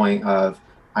to the point of,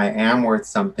 I am worth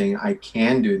something, I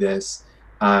can do this,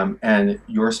 and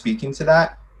you're speaking to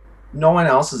that, no one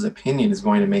else's opinion is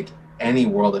going to make any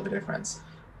world of a difference.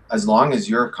 as long as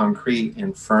you're concrete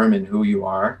and firm in who you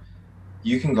are,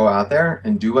 you can go out there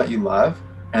and do what you love,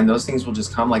 and those things will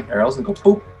just come like arrows and go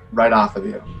poop right off of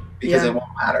you because it Yeah. won't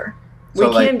matter. We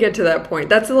So like, can get to that point.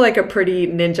 That's like a pretty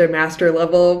ninja master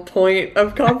level point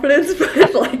of confidence,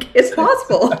 but like it's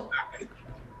possible.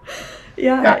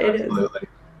 Yeah, yeah, it is. absolutely.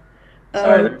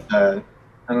 Sorry, Um,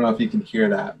 I don't know if you can hear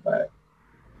that, but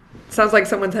Sounds like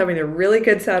someone's having a really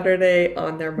good Saturday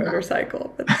on their yeah.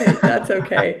 motorcycle, but hey, that's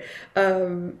okay.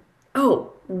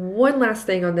 Oh, one last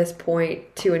thing on this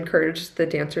point to encourage the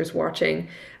dancers watching.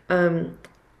 Um,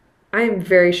 I am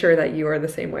very sure that you are the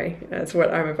same way as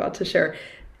what I'm about to share.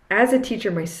 As a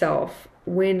teacher myself,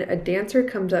 when a dancer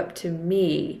comes up to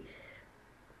me,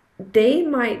 they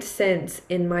might sense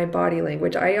in my body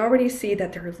language. I already see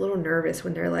that they're a little nervous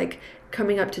when they're like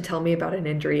coming up to tell me about an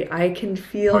injury. I can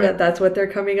feel Oh that yeah. that's what they're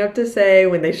coming up to say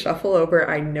when they shuffle over.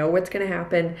 I know what's going to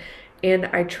happen. And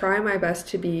I try my best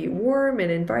to be warm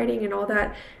and inviting and all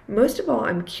that. Most of all,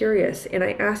 I'm curious and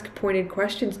I ask pointed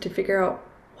questions to figure out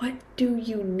what do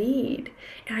you need?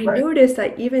 And I Right. notice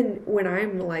that even when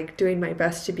I'm like doing my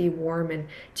best to be warm and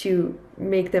to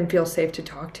make them feel safe to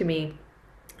talk to me,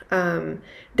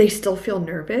 they still feel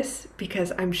nervous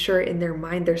because I'm sure in their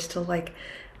mind they're still like,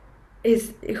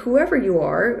 is whoever you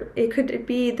are, it could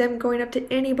be them going up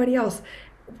to anybody else.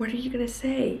 What are you going to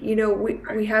say?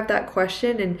 We have that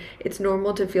question, and it's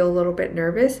normal to feel a little bit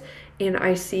nervous. And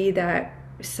I see that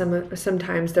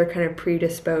sometimes they're kind of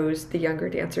predisposed, the younger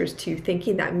dancers, to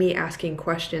thinking that me asking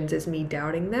questions is me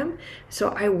doubting them. So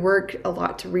I work a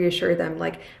lot to reassure them,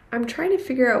 like, I'm trying to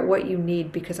figure out what you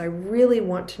need because I really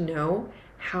want to know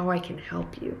how I can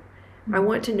help you. I Mhm.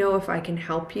 want to know if I can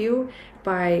help you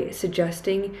by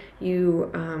suggesting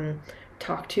you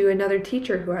talk to another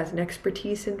teacher who has an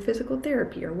expertise in physical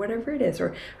therapy or whatever it is,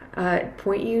 or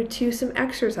point you to some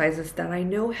exercises that I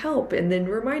know help, and then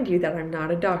remind you that I'm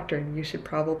not a doctor and you should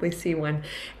probably see one.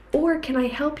 Or can I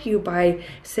help you by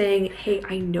saying, hey,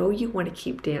 I know you want to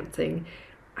keep dancing.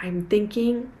 I'm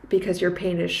thinking because your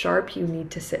pain is sharp, you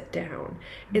need to sit down.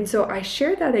 And so I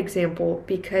share that example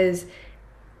because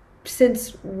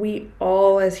since we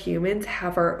all as humans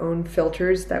have our own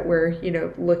filters that we're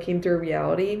looking through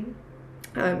reality,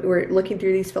 we're looking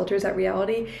through these filters at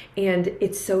reality, and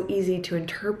it's so easy to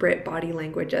interpret body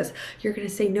language as you're going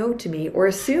to say no to me, or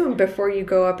assume before you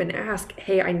go up and ask,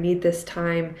 hey, I need this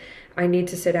time, I need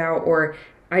to sit out, or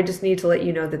I just need to let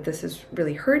you know that this is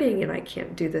really hurting and I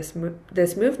can't do this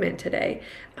movement today.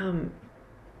 um,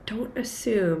 don't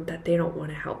assume that they don't want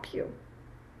to help you,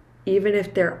 even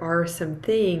if there are some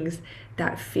things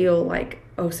that feel like,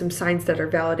 oh, some signs that are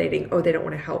validating, oh, they don't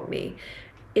want to help me.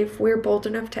 If we're bold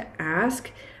enough to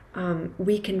ask,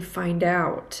 we can find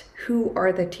out who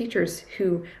are the teachers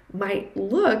who might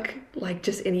look like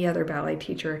just any other ballet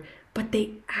teacher, but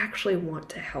they actually want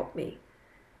to help me.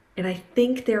 And I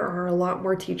think there are a lot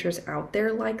more teachers out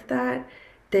there like that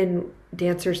than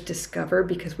dancers discover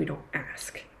because we don't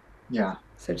ask. Yeah.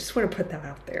 So I just want to put that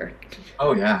out there.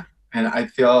 Oh yeah. And I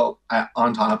feel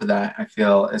on top of that, I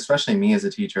feel, especially me as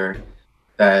a teacher,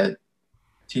 that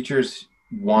teachers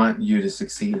want you to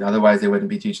succeed. Otherwise, they wouldn't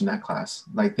be teaching that class.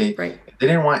 Like Right. if they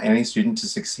didn't want any student to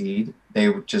succeed,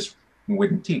 they just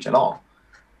wouldn't teach at all.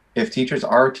 If teachers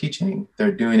are teaching,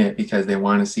 they're doing it because they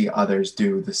want to see others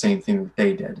do the same thing that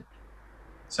they did. Yeah.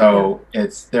 So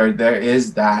it's there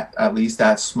is that, at least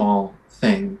that small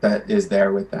thing that is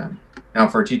there with them. Now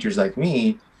for teachers like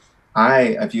me,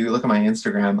 if you look at my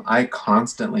Instagram, I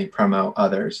constantly promote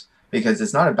others because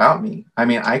it's not about me. I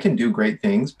mean, I can do great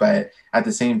things, but at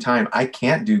the same time, I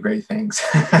can't do great things.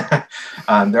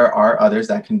 There are others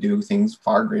that can do things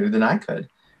far greater than I could.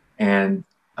 And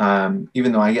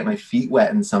even though I get my feet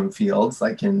wet in some fields,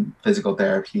 like in physical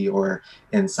therapy or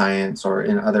in science or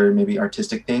in other maybe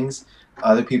artistic things,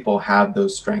 other people have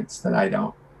those strengths that I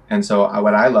don't. And so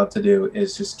what I love to do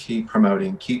is just keep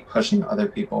promoting, keep pushing other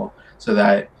people so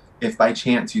that if by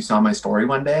chance you saw my story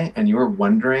one day and you were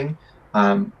wondering,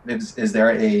 is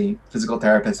there a physical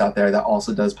therapist out there that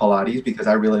also does Pilates? Because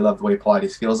I really love the way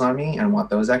Pilates feels on me and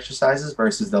want those exercises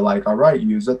versus the like, all right,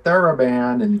 use a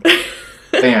TheraBand and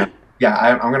bam. Yeah,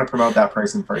 I'm going to promote that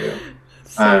person for you.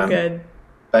 So Um, good.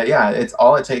 but yeah, it's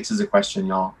all it takes is a question,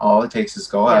 y'all. All it takes is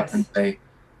go up and Yes. say,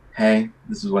 hey,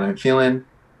 this is what I'm feeling.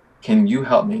 Can you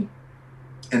help me?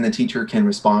 And the teacher can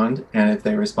respond. And if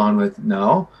they respond with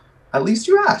no, at least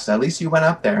you asked. At least you went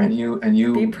up there and Be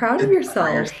you proud of did that for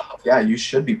yourself. yourself. Yeah, you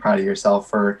should be proud of yourself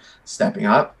for stepping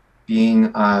up,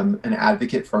 being an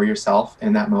advocate for yourself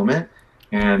in that moment,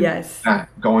 and Yes.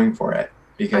 going for it.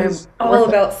 I'm because you're all worth it.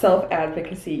 about self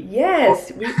advocacy. Oh,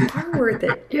 Yes, we are worth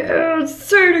it. Yes,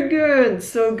 say it again.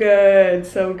 So good,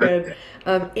 so good.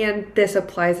 And this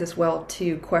applies as well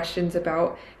to questions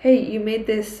about, hey, you made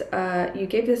this, you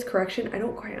gave this correction. I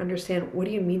don't quite understand. What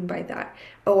do you mean by that?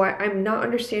 Oh, I'm not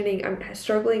understanding. I'm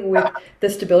struggling with the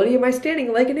stability of my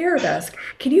standing like an arabesque.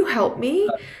 Can you help me?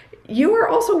 You are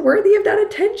also worthy of that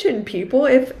attention, people.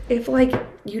 If like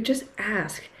you just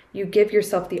ask, you give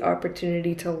yourself the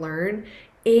opportunity to learn,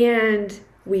 and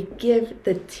we give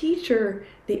the teacher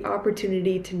the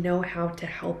opportunity to know how to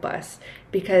help us,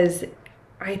 because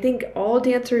I think all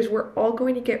dancers, we're all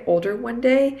going to get older one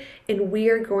day, and we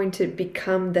are going to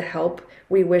become the help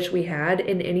we wish we had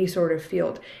in any sort of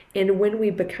field. And when we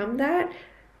become that,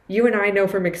 you and I know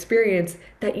from experience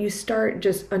that you start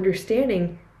just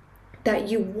understanding that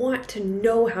you want to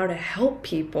know how to help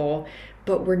people,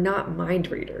 but we're not mind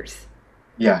readers.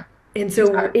 yeah, And so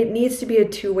exactly. it needs to be a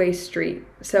two-way street.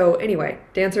 So anyway,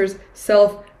 dancers,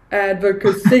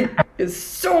 self-advocacy is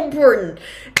so important.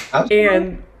 Absolutely.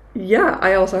 And yeah,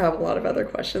 I also have a lot of other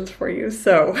questions for you.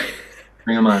 So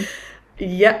Bring them on.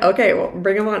 yeah, okay, well,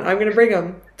 bring them on. I'm going to bring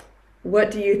them.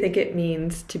 What do you think it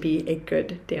means to be a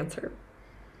good dancer?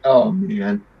 Oh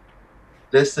man,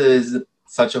 this is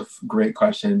such a great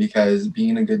question because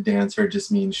being a good dancer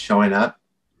just means showing up,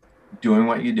 doing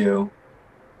what you do,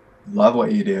 love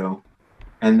what you do,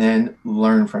 and then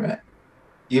learn from it.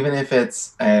 Even if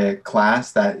it's a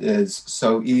class that is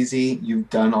so easy, you've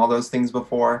done all those things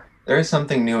before, there is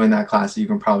something new in that class that you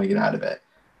can probably get out of it.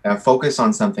 Focus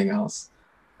on something else.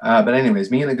 But anyways,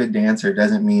 being a good dancer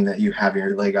doesn't mean that you have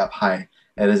your leg up high.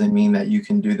 It doesn't mean that you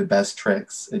can do the best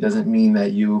tricks. It doesn't mean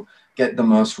that you get the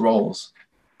most roles.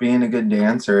 Being a good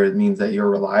dancer, it means that you're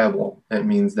reliable. It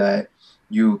means that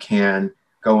you can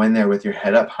go in there with your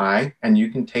head up high and you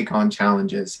can take on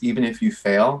challenges. Even if you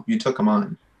fail, you took them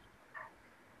on.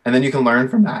 And then you can learn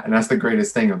from that. And that's the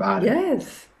greatest thing about it.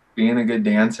 Yes. Being a good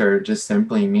dancer just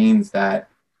simply means that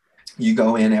you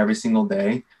go in every single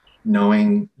day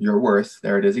knowing your worth.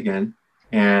 There it is again,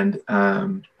 and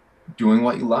doing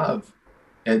what you love.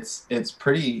 It's a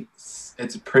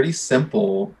pretty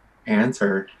simple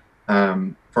answer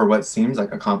for what seems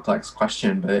like a complex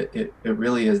question, but it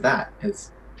really is that.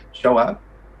 It's show up,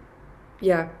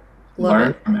 Yeah. Love learn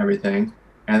it. from everything,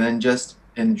 and then just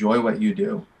enjoy what you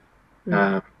do. Mm.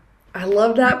 Um, I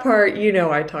love that part. You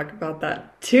know, I talk about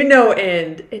that to no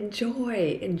end.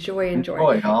 Enjoy, enjoy, enjoy.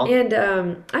 enjoy, y'all.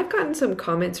 And I've gotten some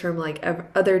comments from like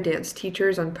other dance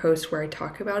teachers on posts where I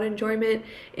talk about enjoyment.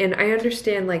 And I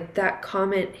understand like that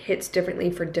comment hits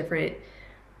differently for different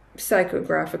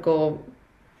psychographical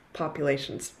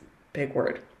populations. Big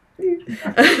word.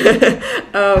 Yeah.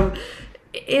 um,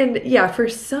 and yeah, for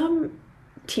some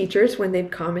teachers, when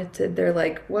they've commented, they're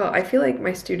like, well, I feel like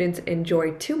my students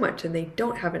enjoy too much and they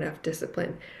don't have enough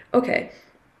discipline. Okay,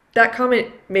 that comment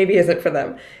maybe isn't for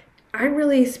them. I'm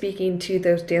really speaking to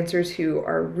those dancers who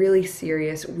are really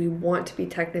serious. We want to be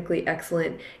technically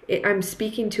excellent. I'm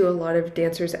speaking to a lot of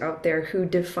dancers out there who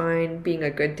define being a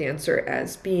good dancer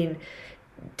as being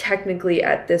technically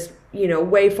at this, you know,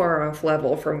 way far off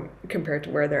level from compared to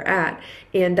where they're at,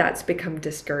 and that's become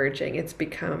discouraging. It's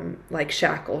become like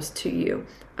shackles to you.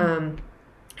 And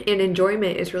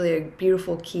enjoyment is really a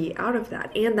beautiful key out of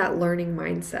that, and that learning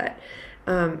mindset.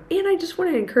 And I just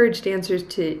want to encourage dancers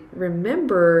to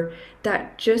remember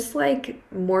that just like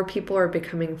more people are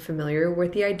becoming familiar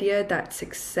with the idea that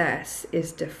success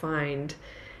is defined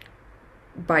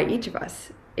by each of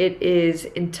us, it is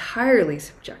entirely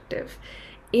subjective.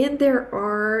 And there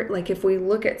are, like, if we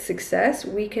look at success,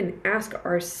 we can ask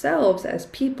ourselves as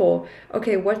people,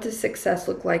 okay, what does success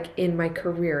look like in my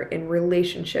career, in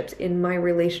relationships, in my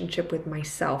relationship with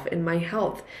myself, in my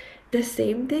health? The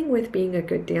same thing with being a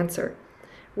good dancer.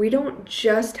 We don't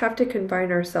just have to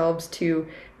confine ourselves to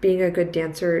being a good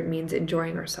dancer means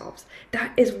enjoying ourselves.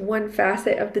 That is one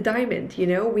facet of the diamond, you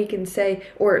know? We can say,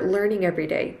 or learning every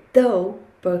day, though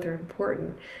both are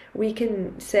important. We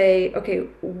can say, okay,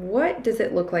 what does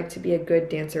it look like to be a good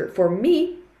dancer? For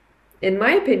me, in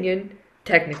my opinion,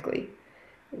 technically.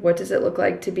 What does it look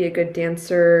like to be a good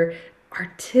dancer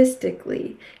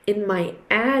artistically, in my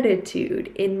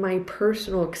attitude, in my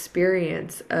personal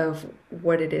experience of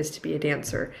what it is to be a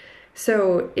dancer?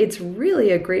 So it's really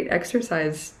a great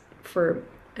exercise for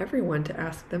everyone to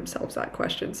ask themselves that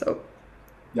question. So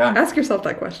Yeah. ask yourself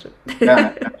that question.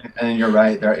 Yeah, and you're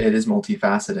right. There, it is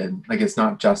multifaceted. Like it's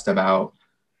not just about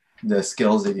the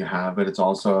skills that you have, but it's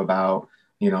also about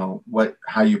what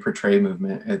how you portray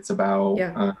movement. It's about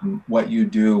Yeah. what you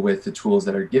do with the tools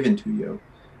that are given to you,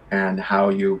 and how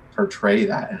you portray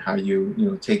that, and how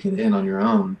you take it in on your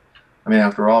own. I mean,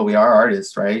 after all, we are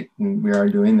artists, right? And we are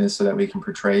doing this so that we can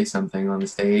portray something on the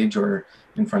stage or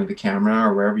in front of the camera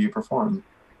or wherever you perform.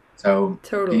 So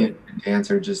being Totally. a good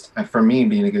dancer, just for me,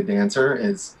 being a good dancer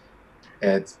is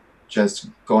it's just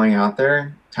going out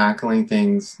there, tackling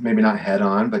things, maybe not head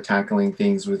on, but tackling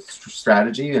things with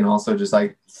strategy and also just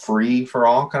like free for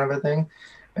all kind of a thing.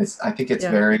 I think it's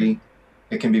Yeah, very,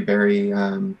 it can be very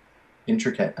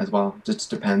intricate as well. Just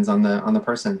depends on the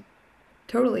person.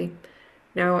 totally.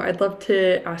 Now, I'd love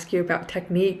to ask you about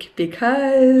technique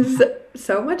because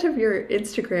so much of your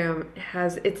Instagram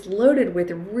it's loaded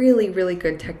with really, really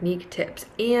good technique tips.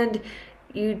 And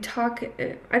you talk,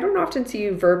 I don't often see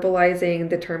you verbalizing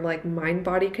the term like mind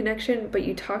body connection, but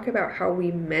you talk about how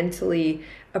we mentally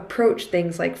approach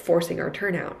things like forcing our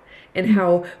turnout and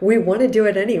how we want to do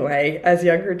it anyway as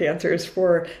younger dancers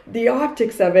for the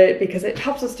optics of it because it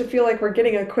helps us to feel like we're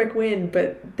getting a quick win.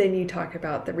 But then you talk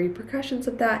about the repercussions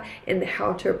of that and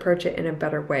how to approach it in a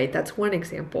better way. That's one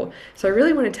example. So I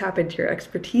really want to tap into your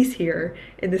expertise here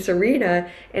in this arena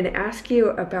and ask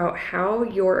you about how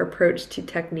your approach to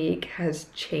technique has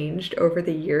changed over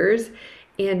the years.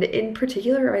 And in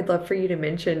particular, I'd love for you to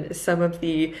mention some of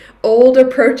the old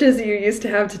approaches you used to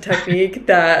have to technique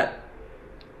that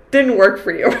didn't work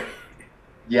for you.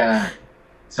 Yeah.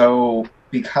 So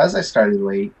because I started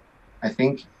late, I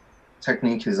think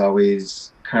technique has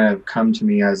always kind of come to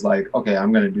me as like, okay,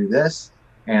 I'm going to do this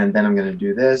and then I'm going to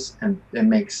do this and it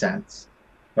makes sense.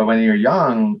 But when you're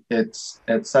young, it's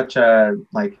such a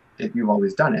like if you've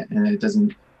always done it and it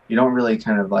doesn't you don't really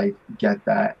kind of like get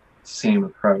that same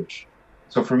approach.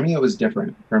 So for me it was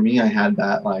different. For me I had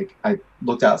that like I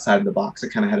looked outside of the box. I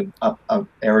kind of had a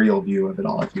aerial view of it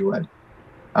all if you would.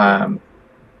 Yeah. Um,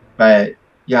 but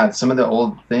yeah, some of the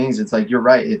old things, it's like you're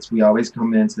right. It's we always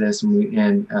come into this,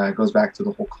 and it goes back to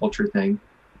the whole culture thing.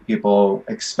 People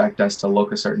expect us to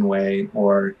look a certain way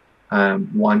or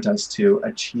want us to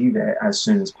achieve it as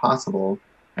soon as possible,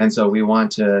 and so we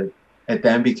want to. It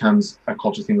then becomes a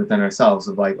culture thing within ourselves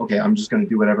of like, okay, I'm just going to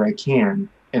do whatever I can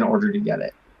in order to get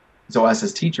it. So us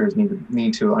as teachers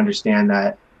need to understand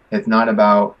that it's not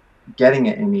about getting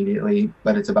it immediately,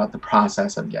 but it's about the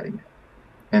process of getting it.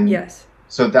 And Yes.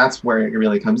 so that's where it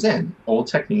really comes in. Old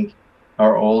technique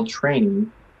or old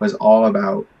training was all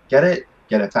about get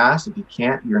it fast. If you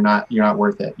can't, you're not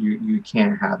worth it. You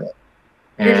can't have it.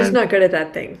 You're just And not good at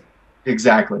that thing.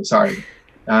 exactly, sorry,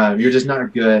 you're just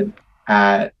not good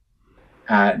at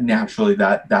naturally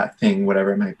that thing,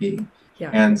 whatever it might be.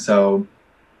 Yeah. And so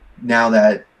now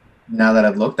that now that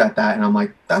I've looked at that and I'm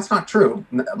like, that's not true.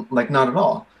 Like not at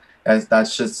all. As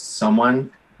that's just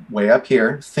someone way up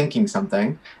here thinking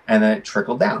something and then it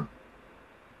trickled down.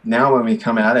 Now when we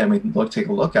come at it and we take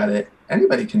a look at it,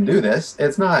 anybody can do this.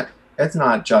 It's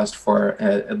not just for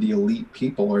the elite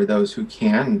people or those who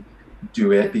can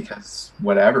do it Yeah. because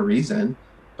whatever reason,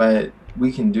 but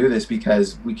we can do this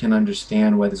because we can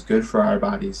understand what is good for our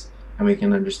bodies and we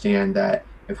can understand that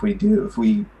if we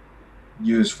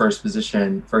use first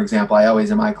position. For example, I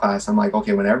always in my class, I'm like,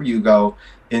 okay, whenever you go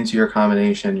into your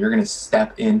combination, you're going to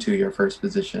step into your first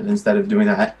position instead of doing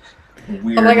that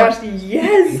Oh my weird, like, gosh,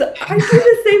 yes! I do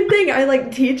the same thing. I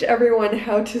like teach everyone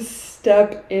how to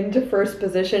step into first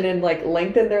position and like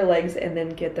lengthen their legs and then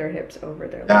get their hips over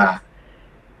their legs.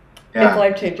 yeah, It's yeah.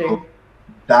 life So changing.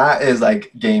 that is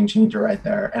like game changer right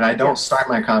there. And I don't Yes. start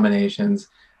my combinations.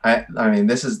 I mean,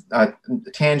 this is a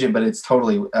tangent, but it's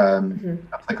totally Hmm.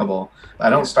 applicable. I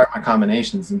don't Yeah. start my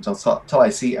combinations until I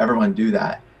see everyone do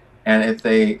that. And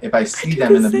if I I see do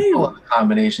them the in the middle of same. the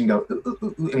combination go ooh, ooh,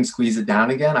 ooh, ooh, and squeeze it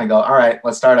down again, I go, all right,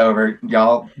 let's start over,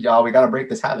 y'all, we got to break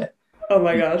this habit. Oh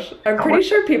my It's gosh. I'm not pretty worth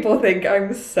sure people think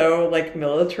I'm so like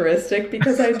militaristic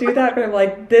because I do that, but I'm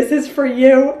like, this is for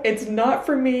you. It's not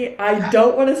for me. I it.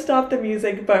 don't want to stop the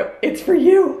music, but it's for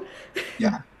you.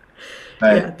 Yeah,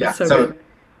 Yeah, but that's yeah. so So good.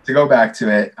 to go back to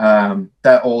it,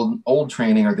 that old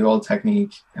training or the old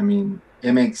technique, I mean,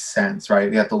 it makes sense, right?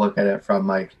 We have to look at it from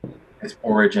like its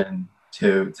origin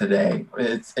to today.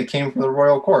 It came from the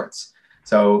royal courts.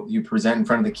 So you present in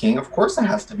front of the king, of course it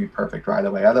has to be perfect right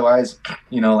away. Otherwise,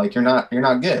 like you're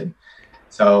not good.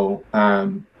 So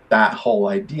that whole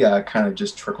idea kind of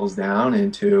just trickles down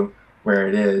into where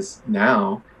it is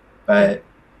now. Yeah. But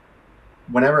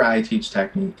whenever I teach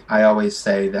technique, I always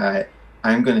say that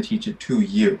I'm going to teach it to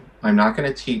you. I'm not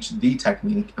going to teach the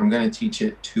technique, I'm going to teach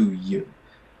it to you.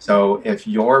 So if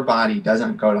your body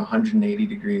doesn't go to 180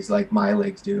 degrees like my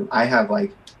legs do, I have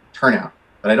like turnout,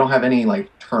 but I don't have any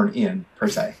like turn in per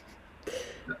se.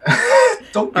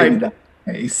 Don't give me I'm that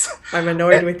face. I'm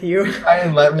annoyed with you. Try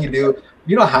and let me do.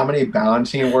 You know how many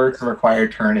balancing works require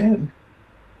turn in?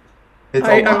 It's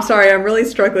a I'm lot. sorry, I'm really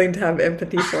struggling to have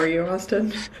empathy for you,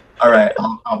 Austin. All right,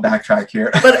 I'll backtrack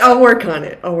here. But I'll work on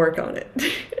it. I'll work on it.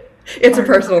 It's All a right,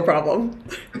 personal problem.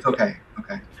 it's okay.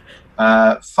 Okay.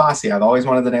 Fosse. I've always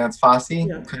wanted to dance Fosse.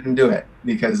 Yeah. Couldn't do it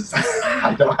because I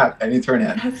Wow. don't have any turn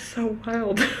in. That's so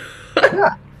wild.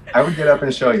 Yeah, I would get up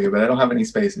and show you, but I don't have any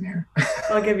space in here.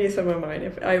 I'll give you some of mine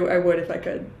if I would if I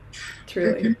could. Give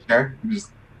Truly. me a chair.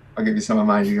 I'll give you some of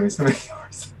mine. You give me some of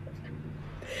yours.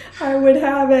 I would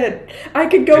have it. I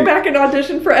could go back and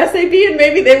audition for SAB and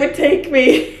maybe they would take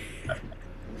me.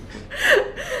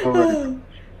 Oh my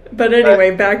But God.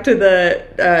 anyway, back to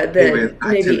Anyways, the back to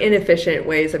maybe inefficient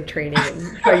ways of training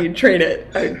and how you train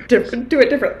it. Different, do it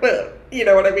different. You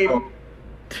know what I mean? so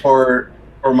for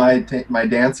my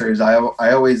dancers. I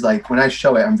always like when I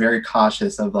show it. I'm very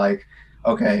cautious of like,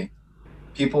 okay,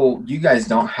 people, you guys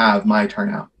don't have my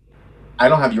turnout. I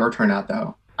don't have your turnout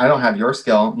though. I don't have your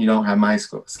skill. You don't have my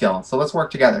skill. So let's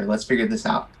work together. Let's figure this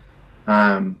out.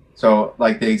 So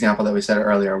like the example that we said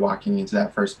earlier, walking into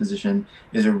that first position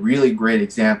is a really great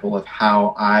example of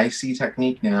how I see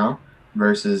technique now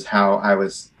versus how I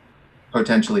was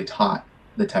potentially taught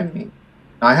the Mm. technique.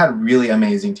 Now, I had really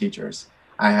amazing teachers.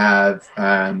 I have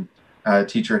a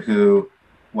teacher who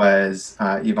was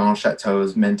Yvonne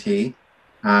Chateau's mentee.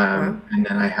 Wow. And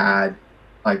then I had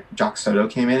like Jacques Soto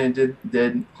came in and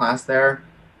did class there.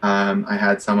 I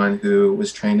had someone who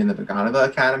was trained in the Vaganova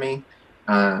Academy,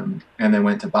 and then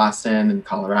went to Boston and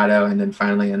Colorado, and then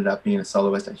finally ended up being a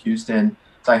soloist at Houston.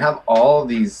 So I have all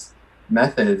these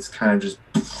methods kind of just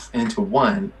into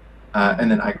one. And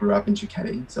then I grew up in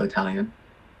Cicchetti, so Italian.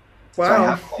 So I Wow.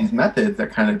 have all these methods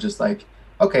that kind of just like,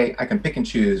 okay, I can pick and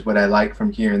choose what I like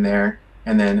from here and there,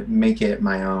 and then make it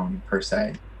my own per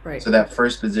se. Right. So that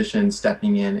first position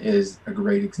stepping in is a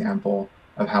great example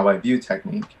of how I view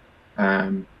technique.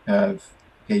 Of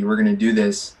okay, we're going to do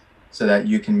this so that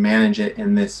you can manage it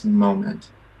in this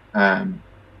moment. Um,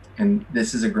 and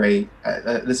this is a great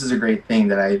thing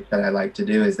that I like to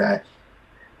do is that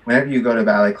whenever you go to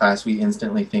ballet class, we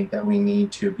instantly think that we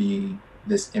need to be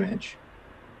this image.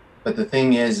 But the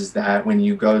thing is that when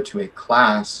you go to a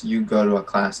class, you go to a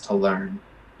class to learn.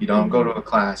 You don't go to Hmm. a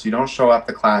class. You don't show up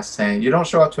you don't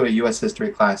show up to a U.S. history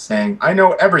class saying, I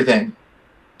know everything.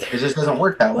 It just doesn't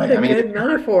work that What way. a I mean, good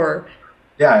metaphor.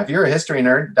 if you're a history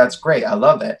nerd, that's great. I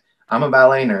love it. I'm a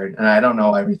ballet nerd and I don't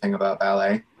know everything about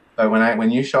ballet. But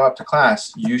when you show up to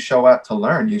class, you show up to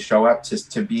learn. You show up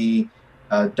to be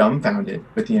dumbfounded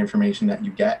with the information that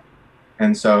you get.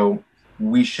 And so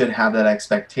we should have that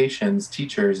expectations.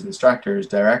 Teachers, instructors,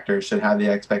 directors should have the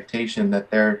expectation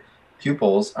that their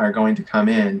pupils are going to come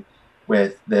in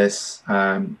with this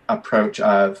approach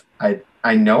of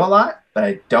I know a lot, but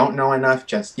I don't know enough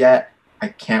just yet. I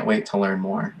can't wait to learn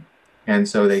more. And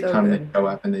so they So come, they good. show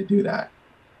up, and they do that.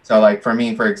 So, like for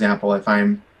me, for example, if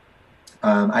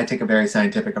I take a very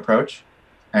scientific approach,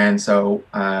 and so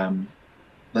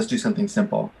let's do something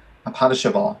simple. A pas de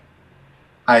cheval.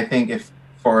 I think if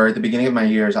for the beginning of my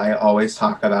years, I always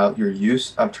talk about your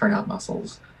use of turnout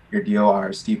muscles, your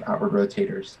DORs, deep outward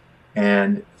rotators.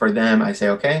 And for them, I say,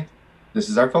 okay, this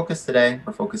is our focus today.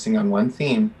 We're focusing on one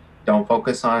theme. Don't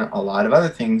focus on a lot of other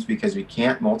things because we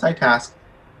can't multitask.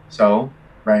 So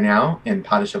right now in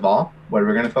pas de cheval, what are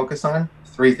we going to focus on?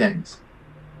 Three things.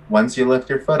 Once you lift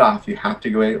your foot off, you have to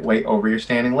go weight over your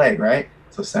standing leg, right?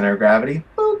 So center of gravity,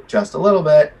 boop, just a little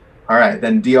bit. All right,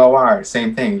 then DOR,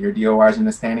 same thing. Your DORs in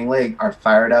the standing leg are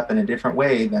fired up in a different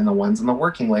way than the ones in the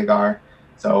working leg are.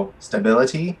 So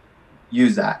stability,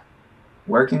 use that.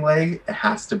 Working leg, it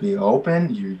has to be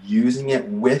open. You're using it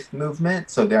with movement,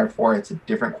 so therefore it's a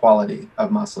different quality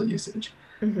of muscle usage.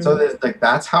 So Hmm.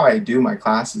 that's how I do my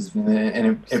classes,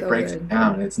 and it So breaks it good.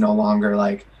 down. It's no longer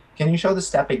like, can you show the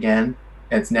step again?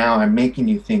 It's now I'm making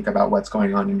you think about what's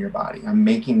going on in your body. I'm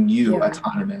making you Yeah.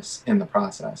 autonomous in the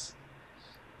process.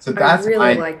 So I that's really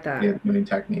my like way that. of doing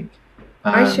technique.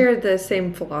 I Um, share the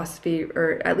same philosophy,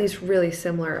 or at least really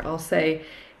similar, I'll say.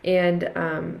 And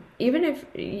even if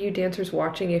you dancers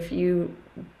watching, if you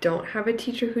don't have a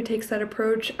teacher who takes that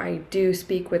approach, I do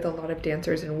speak with a lot of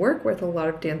dancers and work with a lot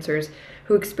of dancers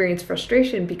who experience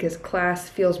frustration because class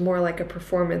feels more like a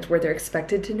performance where they're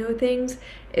expected to know things.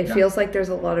 It yeah, feels like there's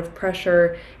a lot of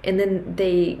pressure, and then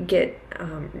they get,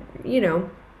 you know,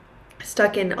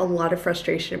 stuck in a lot of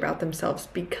frustration about themselves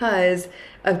because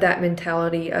of that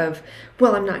mentality of,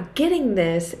 well, I'm not getting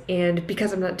this, and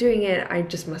because I'm not doing it, I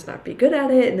just must not be good at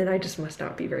it, and then I just must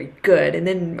not be very good, and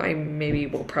then I maybe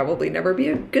will probably never be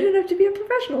good enough to be a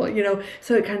professional, you know?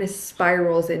 So it kind of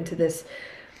spirals into this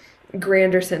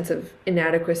grander sense of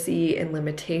inadequacy and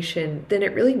limitation than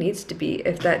it really needs to be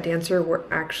if that dancer were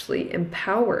actually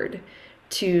empowered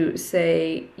to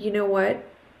say, you know what,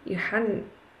 you hadn't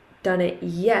done it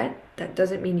yet. That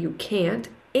doesn't mean you can't.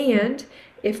 And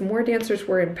if more dancers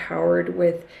were empowered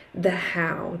with the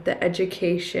how, the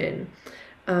education,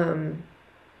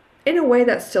 in a way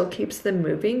that still keeps them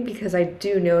moving, because I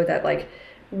do know that like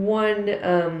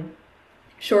one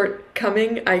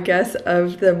shortcoming, I guess,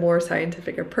 of the more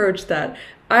scientific approach that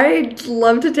I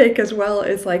love to take as well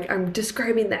is like I'm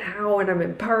describing the how and I'm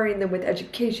empowering them with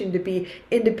education to be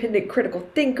independent critical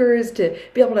thinkers, to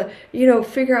be able to, you know,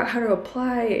 figure out how to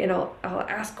apply. And I'll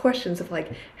ask questions of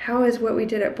like, how is what we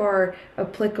did at bar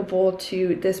applicable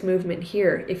to this movement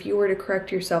here? If you were to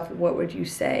correct yourself, what would you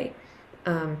say?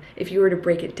 If you were to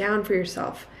break it down for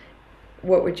yourself,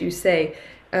 what would you say?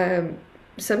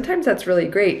 Sometimes that's really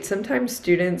great. Sometimes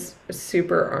students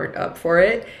super aren't up for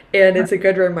it. And it's a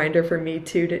good reminder for me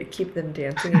too to keep them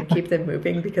dancing and keep them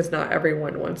moving, because not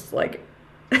everyone wants like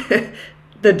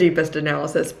the deepest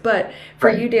analysis. But for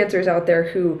Right. you dancers out there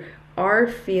who are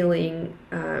feeling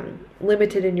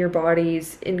limited in your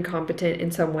bodies, incompetent in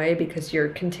some way because you're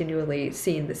continually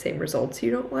seeing the same results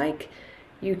you don't like,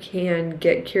 you can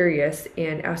get curious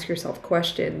and ask yourself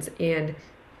questions. And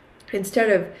instead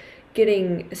of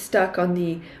getting stuck on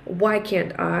the why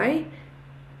can't I,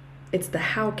 it's the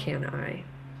how can I?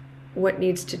 What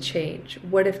needs to change?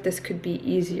 What if this could be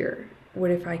easier?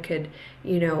 What if I could,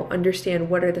 you know, understand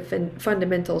what are the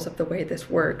fundamentals of the way this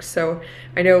works? So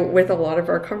I know with a lot of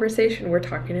our conversation, we're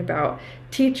talking about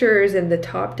teachers and the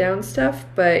top-down stuff,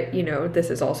 but, you know, this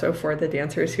is also for the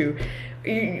dancers who,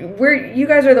 you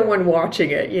guys are the one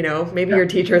watching it, you know, maybe Yeah. your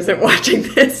teacher isn't watching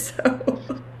this, so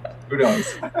Who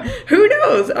knows? who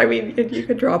knows? I mean, if you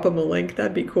could drop them a link,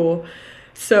 that'd be cool.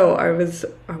 So I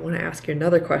want to ask you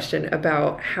another question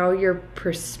about how your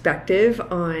perspective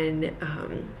on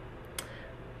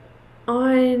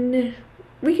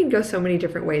we can go so many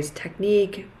different ways,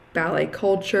 technique, ballet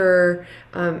culture,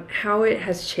 how it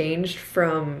has changed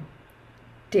from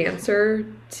dancer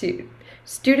to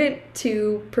student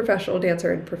to professional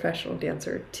dancer and professional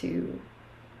dancer to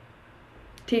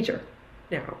teacher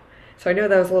now. So I know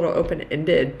that was a little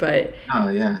open-ended, but Oh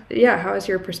yeah. yeah, how has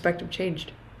your perspective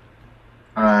changed?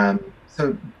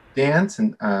 So dance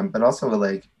and but also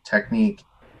like technique,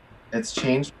 it's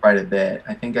changed quite a bit.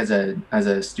 I think as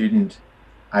a student,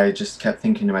 I just kept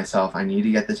thinking to myself, I need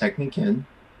to get the technique in,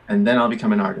 and then I'll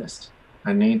become an artist.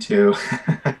 I need to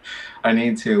I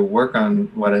need to work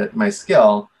on my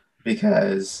skill,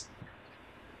 because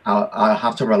I'll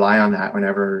have to rely on that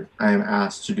whenever I am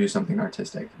asked to do something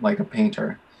artistic, like a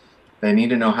painter. They need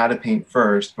to know how to paint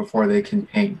first before they can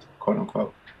paint, quote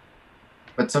unquote.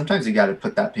 But sometimes you got to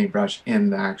put that paintbrush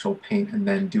in the actual paint and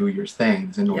then do your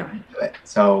things in order Yeah. to do it.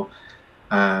 So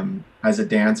as a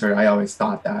dancer, I always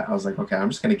thought that I was like, okay, I'm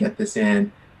just going to get this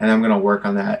in, and I'm going to work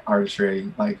on that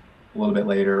artistry like a little bit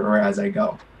later or as I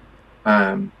go.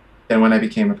 Um, then when I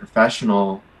became a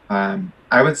professional,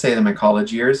 I would say that in my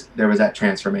college years, there was that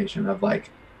transformation of like,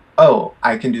 oh,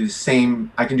 I can do the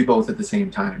same, I can do both at the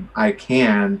same time. I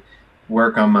can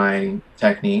work on my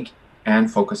technique and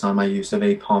focus on my use of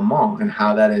épaulement and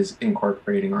how that is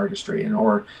incorporating artistry, and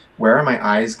or where are my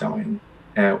eyes going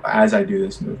as I do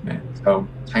this movement. So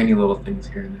tiny little things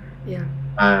here and there. Yeah.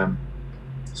 Um,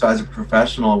 so as a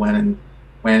professional, when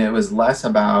it was less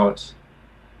about,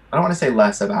 I don't want to say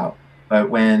less about, but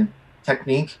when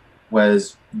technique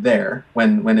was there,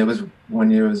 when it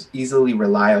was easily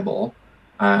reliable,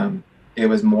 it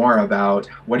was more about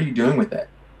what are you doing with it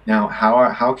now?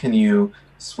 How can you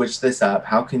switch this up?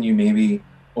 How can you maybe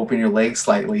open your legs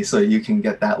slightly so you can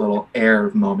get that little air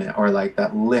moment or like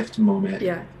that lift moment,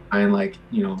 Yeah. and like,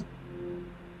 you know,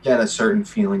 get a certain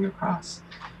feeling across.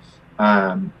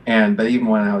 And but even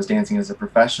when I was dancing as a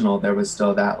professional, there was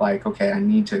still that like, okay, I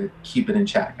need to keep it in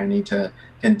check. I need to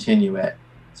continue it.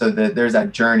 So that there's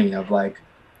that journey of like,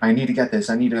 I need to get this.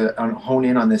 I need to hone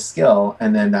in on this skill,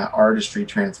 and then that artistry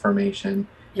transformation, and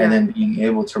Yeah. then being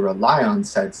able to rely on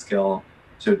said skill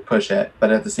to push it.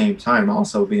 But at the same time,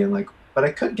 also being like, but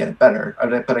I could get it better.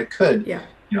 But I could, Yeah.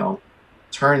 you know,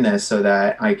 turn this so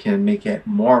that I can make it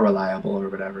more reliable or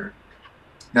whatever.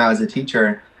 Now, as a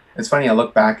teacher, it's funny. I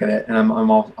look back at it, and I'm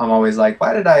always like,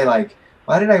 why did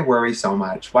I worry so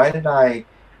much? Why did I,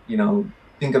 you know,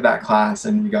 think of that class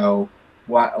and go,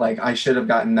 what, like I should have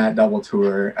gotten that double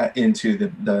tour into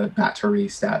the battery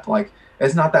step. Like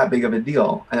it's not that big of a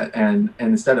deal. And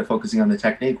instead of focusing on the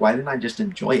technique, why didn't I just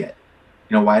enjoy it?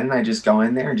 You know, why didn't I just go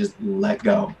in there and just let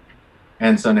go?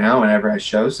 And so now whenever I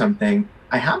show something,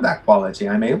 I have that quality.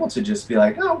 I'm able to just be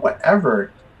like, oh,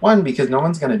 whatever. One, because no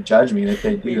one's going to judge me. And if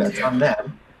they do, Me that's too. on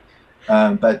them.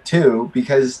 But two,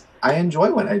 because I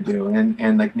enjoy what I do,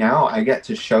 and like now I get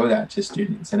to show that to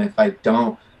students. And if I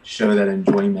don't show that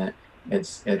enjoyment,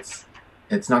 it's it's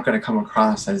it's not going to come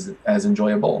across as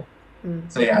enjoyable.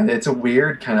 Mm. So yeah, it's a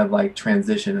weird kind of like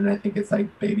transition, and I think it's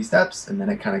like baby steps, and then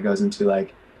it kind of goes into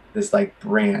like this like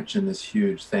branch and this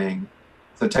huge thing.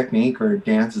 So technique or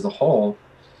dance as a whole,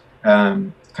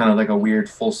 kind of like a weird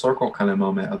full circle kind of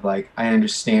moment of like I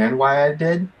understand why I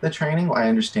did the training, I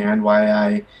understand why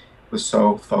I was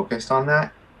so focused on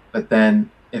that, but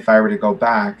then if I were to go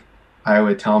back, I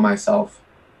would tell myself,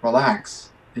 relax,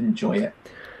 enjoy it,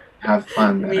 have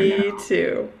fun there, you Me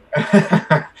too.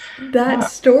 know. That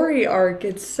story arc,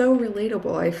 it's so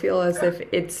relatable. I feel as if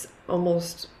it's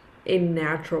almost a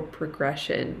natural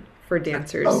progression for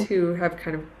dancers Oh, who have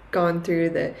kind of gone through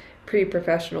the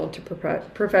pre-professional to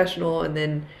professional, and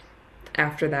then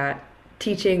after that,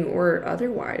 teaching or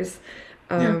otherwise.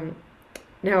 yeah. Um,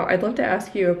 Now, I'd love to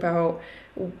ask you about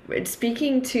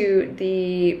speaking to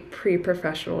the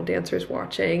pre-professional dancers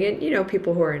watching, and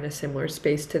people who are in a similar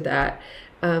space to that.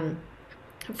 Um,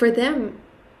 for them,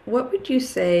 what would you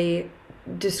say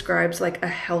describes like a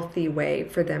healthy way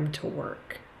for them to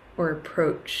work or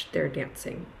approach their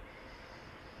dancing?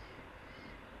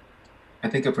 I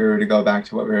think if we were to go back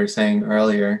to what we were saying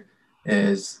earlier,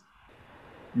 is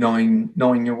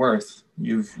knowing your worth.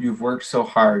 You've worked so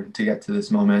hard to get to this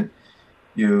moment.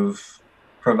 You've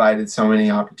provided so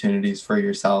many opportunities for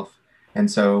yourself.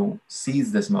 And so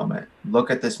seize this moment.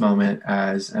 Look at this moment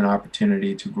as an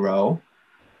opportunity to grow.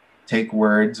 Take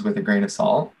words with a grain of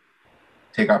salt.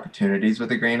 Take opportunities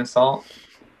with a grain of salt.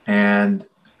 And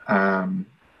um,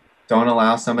 don't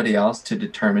allow somebody else to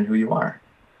determine who you are.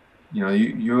 You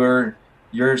know,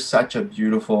 you're such a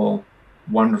beautiful,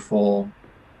 wonderful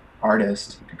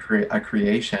artist, a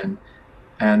creation,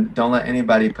 and don't let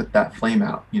anybody put that flame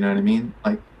out. You know what I mean?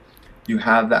 Like you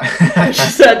have I that.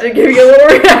 just had to give you a little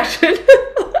reaction.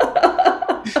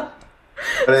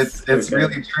 But So it's good.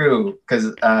 really true because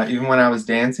even when I was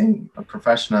dancing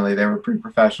professionally, there were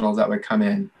pre-professionals that would come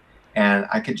in, and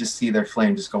I could just see their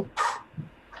flame just go,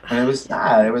 and it was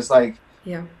sad. It was like,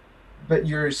 Yeah, but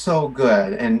you're so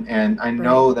good, and I right.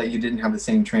 know that you didn't have the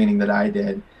same training that I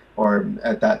did, or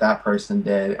that person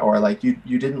did, or like you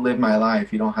didn't live my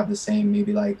life. You don't have the same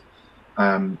maybe like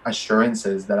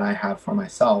assurances that I have for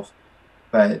myself,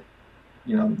 but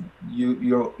you know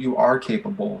you are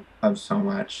capable of so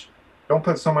much. Don't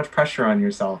put so much pressure on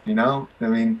yourself, you know. I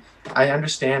mean, I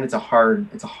understand it's a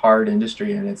hard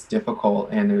industry, and it's difficult,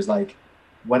 and there's like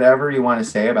whatever you want to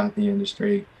say about the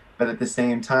industry, but at the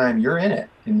same time you're in it,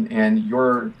 and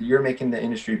you're making the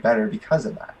industry better because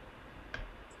of that.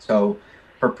 So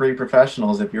for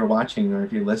pre-professionals, if you're watching or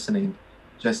if you're listening,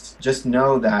 just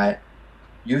know that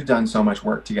you've done so much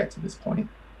work to get to this point,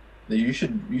 that you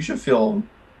should feel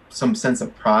some sense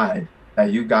of pride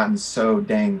that you've gotten so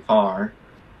dang far,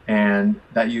 and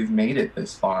that you've made it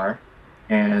this far,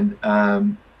 and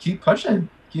keep pushing.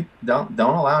 Don't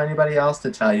allow anybody else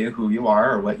to tell you who you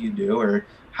are or what you do or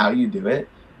how you do it,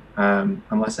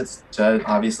 unless it's to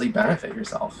obviously benefit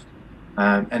yourself.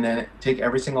 And then take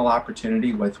every single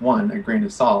opportunity with one, a grain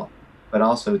of salt, but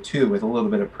also two, with a little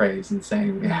bit of praise and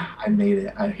saying, Mm. "Yeah, I made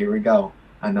it. Here we go,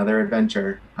 another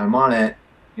adventure. I'm on it."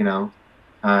 You know,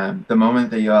 the moment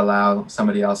that you allow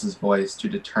somebody else's voice to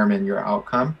determine your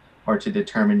outcome or to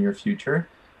determine your future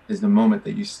is the moment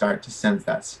that you start to sense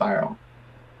that spiral.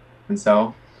 And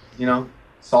so, you know,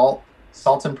 salt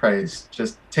and praise,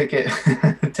 just take it,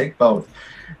 take both,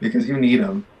 because you need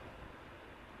them.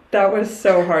 That was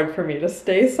so hard for me to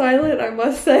stay silent, I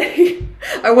must say.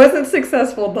 I wasn't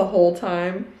successful the whole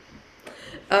time.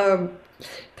 Um,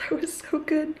 that was so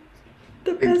good.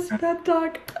 The best Exactly. pep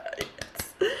talk.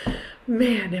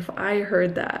 Man, if I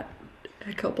heard that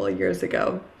a couple of years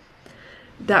ago,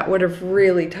 that would have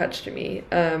really touched me.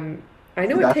 I know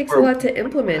See, it that's takes a where lot to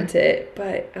implement it,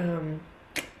 but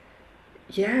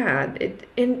yeah,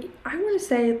 and I want to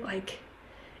say like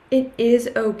it is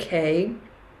okay.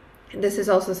 This is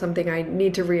also something I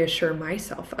need to reassure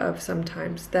myself of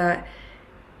sometimes, that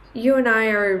you and I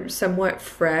are somewhat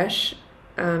fresh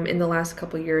in the last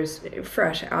couple of years,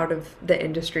 fresh out of the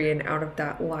industry and out of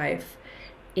that life.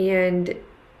 And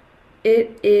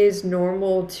it is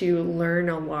normal to learn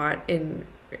a lot in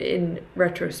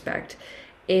retrospect,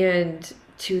 and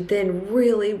to then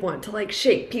really want to like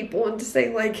shake people and to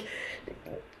say like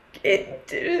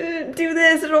do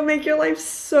this, it'll make your life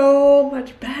so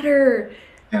much better.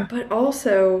 yeah. But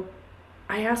also,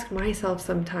 I ask myself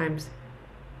sometimes,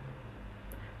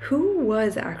 who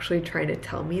was actually trying to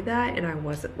tell me that and I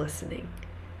wasn't listening?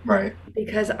 Right.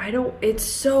 because I don't, it's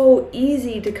so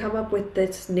easy to come up with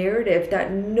this narrative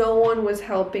that no one was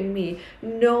helping me,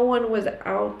 no one was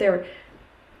out there.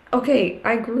 Okay,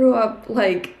 I grew up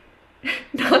like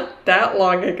not that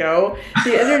long ago.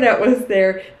 The internet was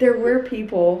there. There were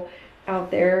people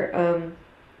out there,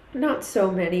 not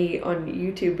so many on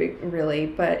YouTube really,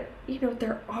 but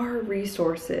there are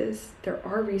resources. There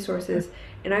are resources,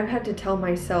 and I've had to tell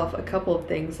myself a couple of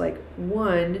things. Like,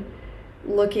 one,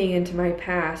 looking into my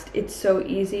past, it's so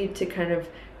easy to kind of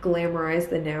glamorize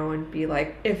the now and be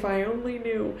like, if I only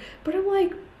knew. But I'm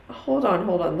like, hold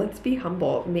on, let's be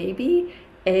humble. Maybe,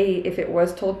 if it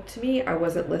was told to me, I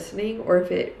wasn't listening, or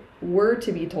if it were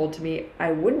to be told to me,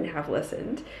 I wouldn't have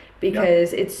listened, Yep.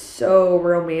 because it's so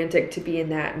romantic to be in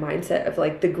that mindset of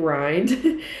like the grind.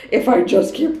 If I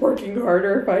just keep working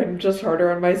harder, if I'm just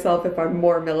harder on myself, if I'm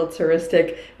more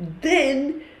militaristic,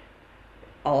 then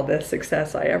all the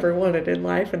success I ever wanted in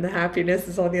life and the happiness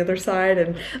is on the other side,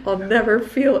 and I'll never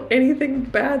feel anything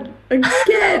bad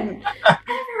again,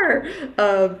 ever.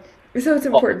 So it's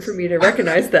important for False. me to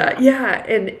recognize that. Yeah,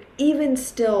 and even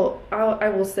still, I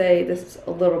will say this is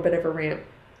a little bit of a rant.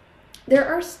 There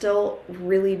are still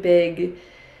really big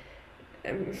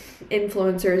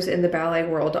influencers in the ballet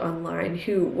world online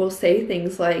who will say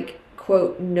things like,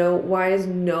 quote, no, why is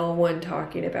no one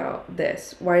talking about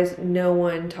this, why is no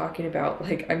one talking about,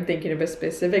 like, I'm thinking of a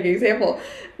specific example,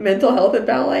 mental health in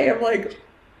ballet. I'm like,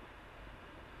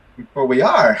 But we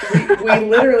are. we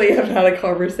literally have had a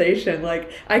conversation.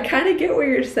 Like, I kind of get what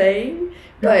you're saying,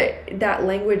 Yeah. but that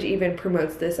language even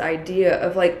promotes this idea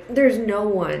of like there's no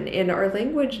one, and our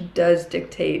language does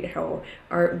dictate how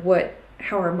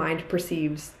our mind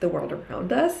perceives the world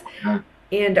around us, Yeah.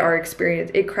 and our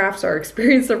experience. It crafts our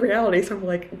experience of reality. So I'm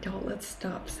like, no, let's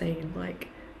stop saying like.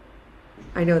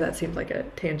 I know that seems like a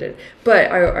tangent,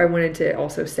 but I wanted to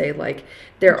also say like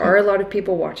there Okay. are a lot of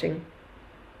people watching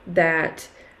that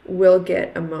will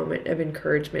get a moment of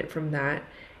encouragement from that.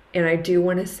 And I do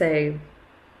want to say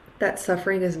that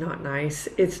suffering is not nice.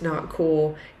 It's not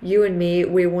cool. You and me,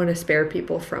 we want to spare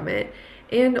people from it.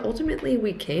 And ultimately,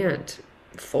 we can't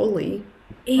fully.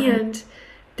 Right. And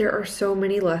there are so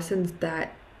many lessons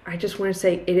that I just want to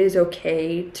say it is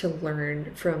okay to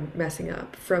learn from messing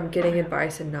up, from Oh, getting yeah.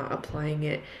 advice and not applying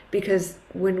it. Because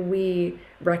when we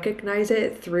recognize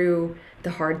it through the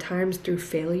hard times, through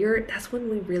failure, that's when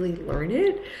we really learn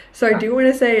it. So I Yeah. do want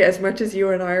to say, as much as you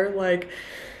and I are like,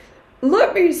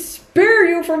 let me spare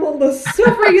you from all the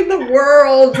suffering in the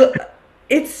world,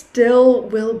 it still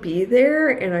will be there.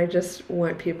 And I just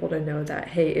want people to know that,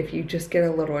 hey, if you just get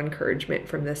a little encouragement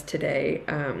from this today,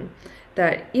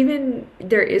 that even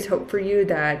there is hope for you,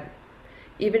 that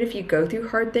even if you go through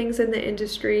hard things in the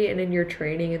industry and in your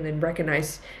training, and then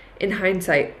recognize in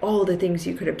hindsight all the things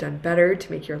you could have done better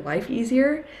to make your life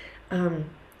easier, um,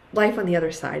 life on the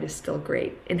other side is still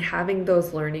great. And having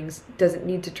those learnings doesn't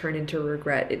need to turn into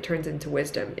regret. It turns into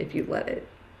wisdom if you let it.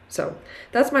 So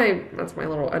that's my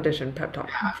little audition pep talk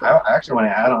Yeah. for. I actually want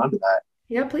to add on to that.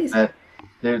 Yeah, please. That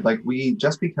they're like we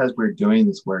just because we're doing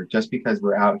this work, just because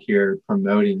we're out here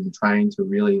promoting and trying to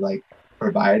really like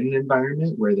provide an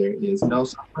environment where there is no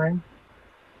suffering,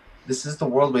 this is the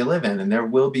world we live in, and there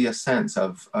will be a sense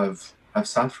of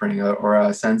suffering, or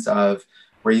a sense of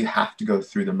where you have to go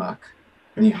through the muck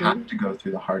and you have Mm-hmm. to go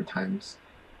through the hard times.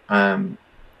 Um,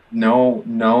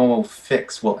 no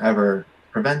fix will ever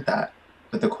prevent that.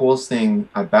 But the coolest thing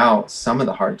about some of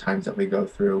the hard times that we go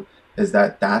through is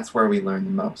that that's where we learn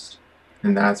the most,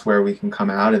 and that's where we can come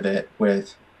out of it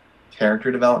with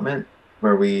character development,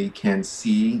 where we can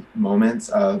see moments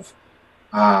of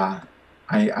ah,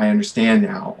 I understand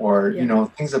now, or Yeah.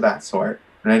 things of that sort.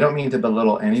 And I don't mean to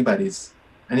belittle anybody's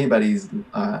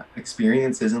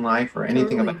experiences in life or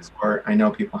anything of Totally. that sort. I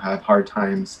know people have hard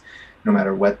times, no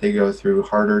matter what they go through,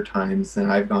 harder times than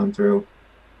I've gone through.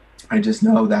 I just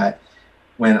know that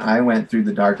when I went through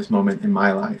the darkest moment in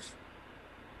my life,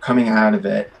 coming out of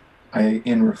it,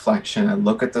 in reflection, I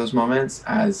look at those moments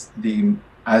as the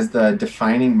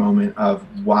defining moment of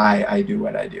why I do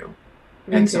what I do.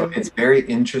 Me And so too. it's very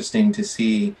interesting to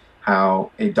see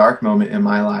how a dark moment in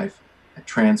my life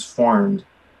transformed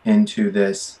into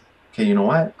this. Okay, you know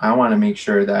what? I want to make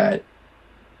sure that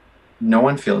no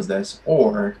one feels this,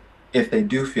 or if they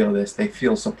do feel this, they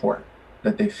feel support,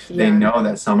 that they Yeah. know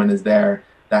that someone is there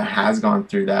that has gone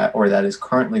through that, or that is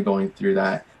currently going through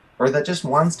that, or that just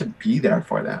wants to be there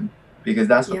for them, because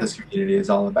that's what Yeah. this community is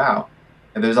all about.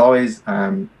 And there's always, I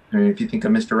mean, if you think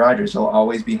of Mr. Rogers, there'll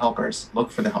always be helpers.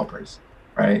 Look for the helpers,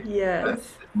 right? But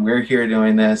Yes. we're here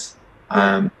doing this.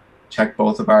 Yeah. Check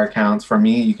both of our accounts. For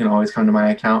me, you can always come to my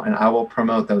account, and I will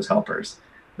promote those helpers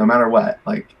no matter what.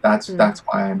 Like Mm. that's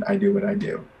why I do what I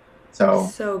do.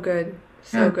 So So good.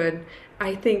 So yeah, good.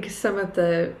 I think some of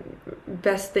the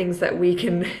best things that we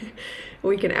can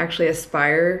we can actually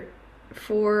aspire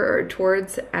for or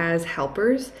towards as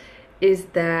helpers is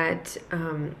that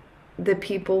the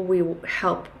people we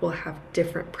help will have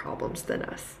different problems than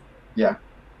us. yeah,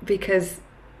 Because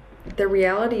the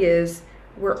reality is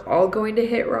we're all going to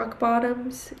hit rock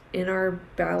bottoms in our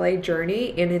ballet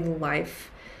journey and in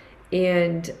life.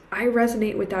 And I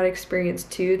resonate with that experience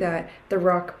too, that the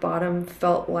rock bottom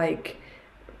felt like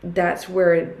that's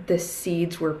where the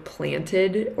seeds were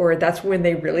planted, or that's when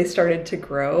they really started to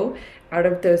grow out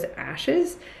of those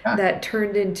ashes yeah, that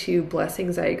turned into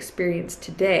blessings I experience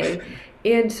today.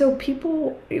 And so,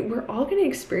 people, we're all going to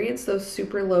experience those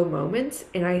super low moments.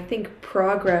 And I think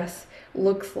progress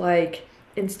looks like,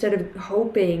 instead of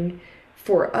hoping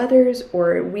for others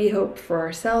or we hope for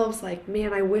ourselves, like,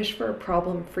 man, I wish for a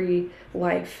problem free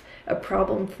life, a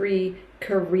problem free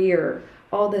career,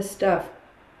 all this stuff.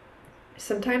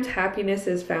 Sometimes happiness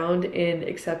is found in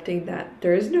accepting that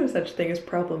there is no such thing as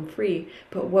problem free,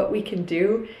 but what we can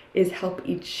do is help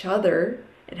each other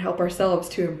and help ourselves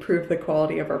to improve the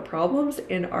quality of our problems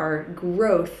and our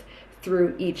growth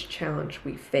through each challenge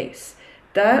we face.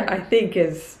 That right. I think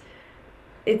is,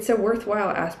 it's a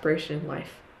worthwhile aspiration in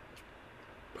life.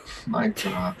 My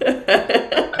God.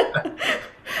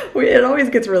 It always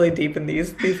gets really deep in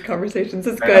these conversations.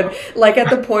 It's I good. know. Like at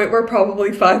the point where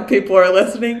probably five people are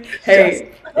listening. Yes.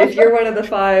 Hey, if you're one of the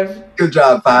five, Good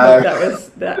job, hope five. that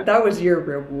was your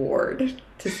reward,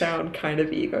 to sound kind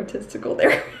of egotistical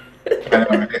there. I know,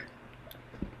 right?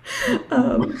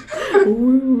 um,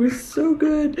 ooh, so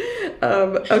good.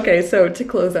 Okay, so to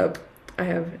close up, I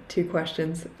have two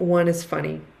questions. One is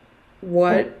funny.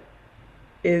 Cool. What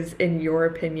is, in your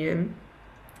opinion,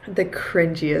 the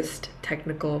cringiest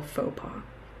technical faux pas?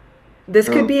 This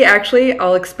could Oh, be, actually,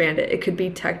 I'll expand it. It could be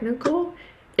technical,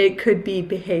 it could be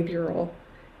behavioral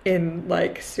in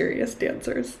like serious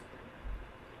dancers.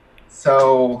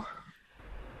 so,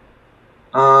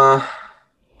 uh,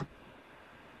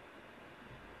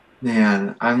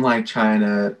 man, I'm like trying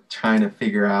to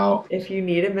figure out If you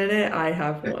need a minute, I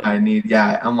have if I one. need.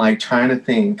 Yeah, I'm like trying to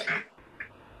think.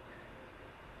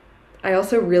 I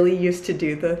also really used to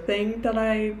do the thing that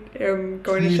I am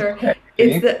going to Please, share. okay. Can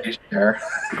It's you the, please share?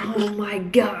 oh my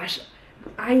gosh.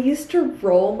 I used to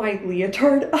roll my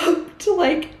leotard up to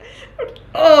like,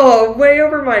 oh, way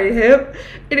over my hip.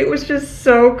 And it was just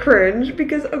so cringe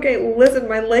because, okay, listen,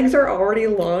 my legs are already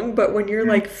long, but when you're Mm.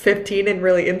 like 15 and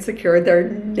really insecure, they're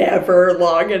never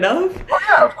long enough. Oh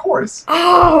yeah, of course.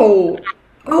 Oh,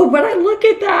 oh, but I look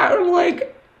at that, I'm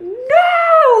like,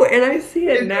 no! And I see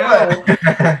it You do now. it.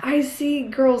 I see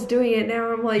girls doing it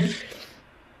now. I'm like,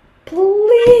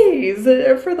 please,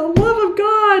 for the love of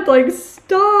God, like,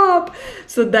 stop.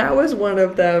 So that was one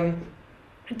of them.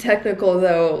 Technical,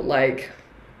 though, like,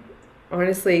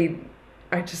 honestly,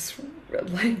 I just,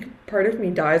 like, part of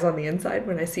me dies on the inside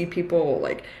when I see people,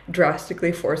 like,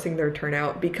 drastically forcing their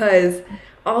turnout, because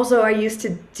also I used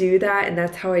to do that, and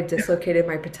that's how I Yeah. dislocated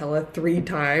my patella 3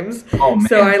 times. Oh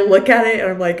So man. I look at it and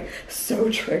I'm like, so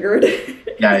triggered.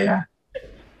 Yeah, yeah,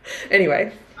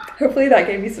 Anyway, hopefully that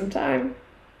gave me some time.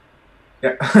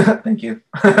 yeah. Thank you.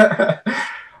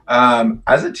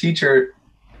 As a teacher,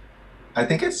 I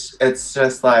think it's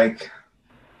just like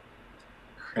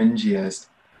cringiest.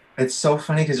 It's so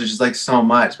funny because there's just like so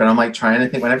much, but I'm like trying to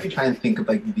think. Whenever you try and think of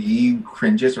like the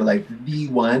cringiest or like the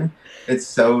one, it's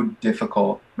so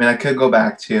difficult. I mean, I could go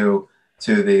back to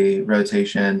the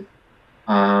rotation.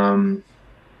 Um,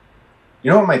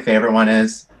 you know what my favorite one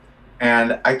is,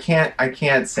 and I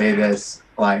can't say this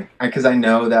like because I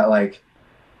know that like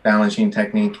balancing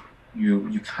technique,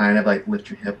 you kind of like lift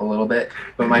your hip a little bit,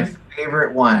 but my Mm-hmm.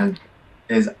 favorite one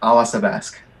is a la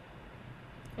Sabesque.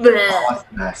 A la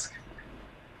Sabesque.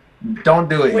 Don't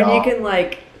do it, When you y'all. can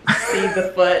like see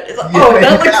the foot, it's like, oh, Yeah,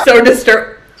 that looks yeah. so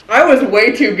disturbing. I was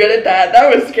way too good at that.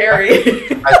 That was scary.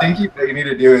 I think what you need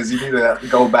to do is you need to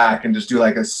go back and just do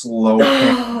like a slow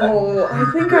pan. Oh, I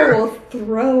think I will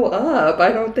throw up.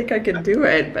 I don't think I can do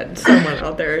it, but someone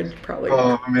out there probably,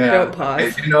 Oh don't man.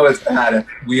 Okay, pause. you know it's bad if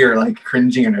we are like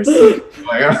cringing in our seat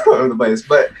going all over the place.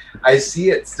 But I see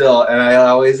it still and I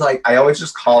always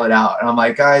just call it out. And I'm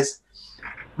like, guys,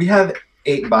 we have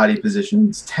 8 body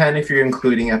positions, 10 if you're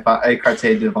including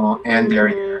écarté devant and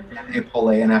derrière, Mm, and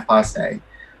épaulé and effacé.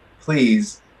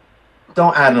 Please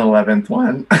don't add an 11th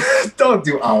one. Don't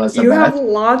do alles you have best.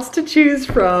 lots to choose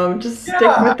from. Just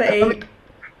stick Yeah. with the And eight.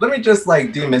 let me just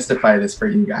like demystify this for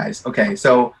you guys. Okay,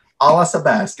 so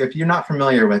arabesque, if you're not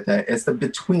familiar with it, it's the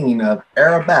between of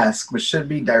arabesque, which should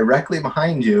be directly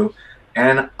behind you,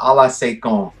 and a la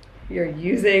second. You're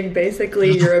using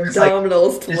basically your It's like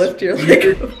abdominals to this lift your leg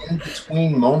weird up. in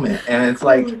between moment, and it's Oh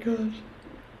my like, gosh.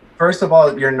 first of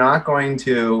all, you're not going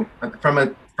to, from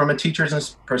a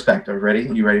teacher's perspective. Ready?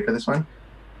 You ready for this one?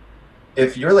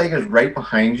 If your leg is right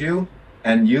behind you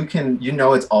and you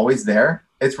know it's always there,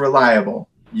 it's reliable.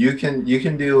 You can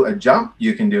do a jump,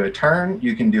 you can do a turn,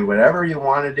 you can do whatever you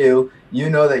want to do. You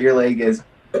know that your leg is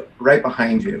right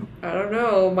behind you. I don't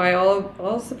know. My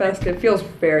all Sebastian feels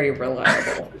very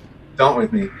reliable. Don't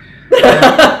with me.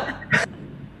 And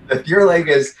if your leg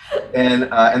is and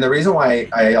the reason why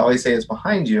I always say it's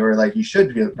behind you, or like you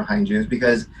should be behind you, is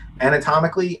because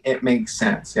anatomically it makes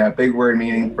sense. Yeah, big word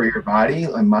meaning for your body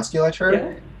and musculature.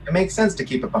 Yeah. It makes sense to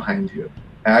keep it behind you.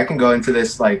 And I can go into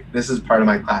this, like, this is part of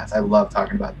my class. I love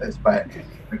talking about this, but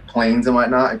like planes and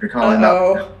whatnot, if you're calling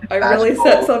about Uh-oh. I really set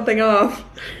vaginal something off.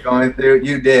 going through,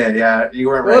 you did, yeah. You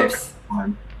weren't ready for Whoops. this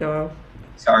one. No.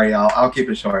 Sorry, I'll keep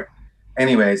it short.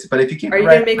 Anyways, but if you keep Are it you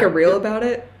right gonna make a behind reel you, about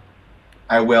it?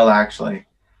 I will actually.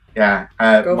 Yeah.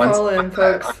 Go Once follow him, I'm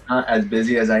folks. not as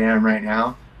busy as I am right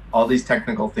now, all these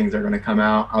technical things are going to come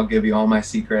out. I'll give you all my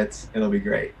secrets. It'll be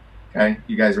great. Okay.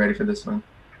 You guys ready for this one?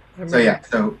 I'm So, ready. yeah.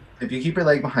 So, if you keep your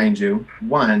leg behind you,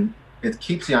 one, it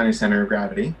keeps you on your center of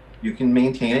gravity. You can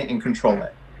maintain it and control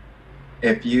it.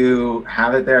 If you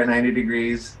have it there at 90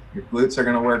 degrees, your glutes are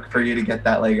going to work for you to get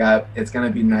that leg up. It's going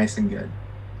to be nice and good.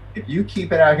 If you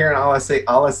keep it out here in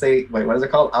wait, what is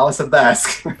it called?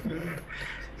 Alasabesque.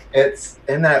 It's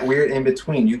in that weird in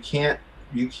between. You can't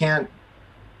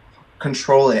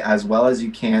control it as well as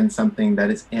you can something that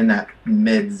is in that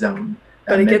mid zone.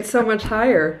 But That it mid gets so much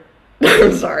higher.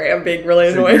 I'm sorry, I'm being really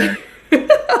annoying.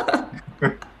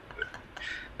 again.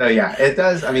 So yeah, it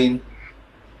does. I mean,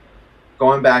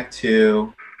 going back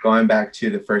to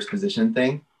the first position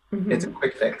thing, it's a Hmm.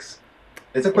 quick fix.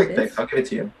 It's a It quick fix. is. I'll give it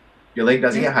to you. Your leg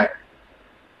doesn't Yeah. get higher,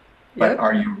 but Yep.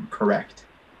 are you correct?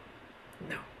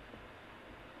 No.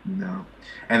 No.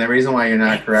 And the reason why you're not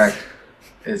Thanks. correct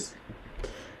is,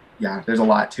 yeah, there's a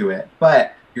lot to it,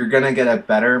 but you're going to get a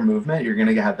better movement. You're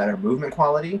going to have better movement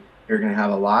quality. You're going to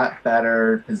have a lot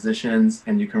better positions,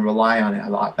 and you can rely on it a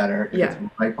lot better if it's Yeah.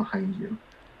 right behind you.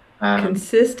 Um,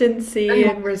 Consistency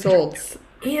and results.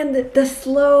 And the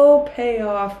slow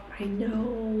payoff. I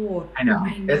know. I know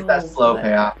I it's that know. slow But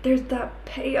payoff, there's that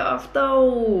payoff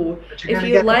though. but you're If going to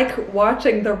you get it. like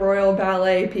watching the Royal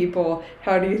Ballet people,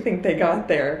 how do you think they got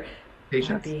there? By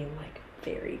Patience, being like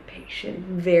very patient,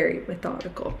 very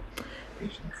methodical.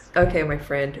 patience. Okay, my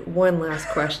friend, one last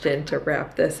question to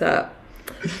wrap this up.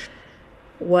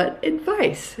 What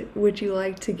advice would you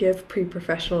like to give pre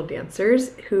professional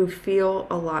dancers who feel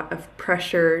a lot of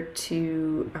pressure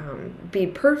to be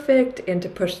perfect and to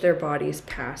push their bodies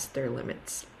past their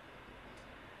limits?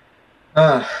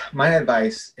 My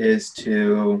advice is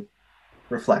to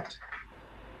reflect.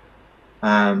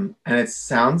 And it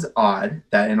sounds odd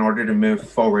that in order to move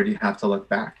forward, you have to look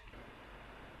back.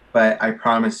 But I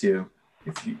promise you,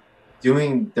 if you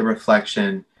doing the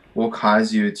reflection will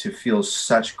cause you to feel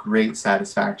such great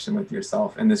satisfaction with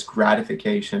yourself and this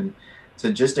gratification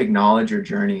to just acknowledge your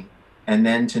journey, and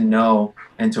then to know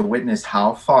and to witness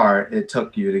how far it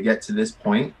took you to get to this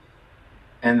point.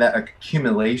 And that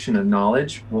accumulation of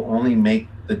knowledge will only make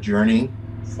the journey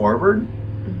forward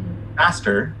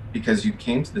faster because you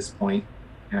came to this point.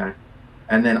 Yeah.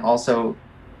 And then also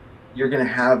you're going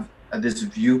to have this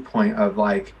viewpoint of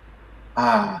like,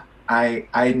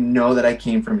 I know that I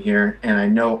came from here and I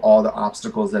know all the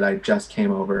obstacles that I just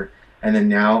came over, and then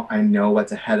now I know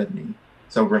what's ahead of me.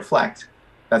 So reflect.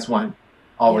 That's one. Yeah.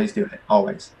 Always do it.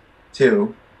 Always.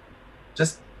 Two,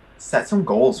 just set some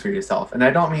goals for yourself. And I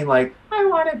don't mean like, I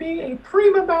want to be a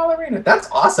prima ballerina. That's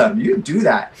awesome. You do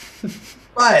that.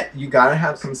 But you got to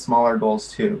have some smaller goals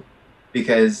too,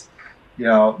 because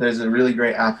there's a really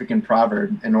great African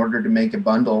proverb: in order to make a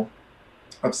bundle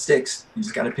of sticks, you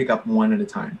just got to pick up one at a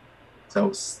time. So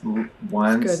It's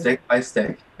one good. stick by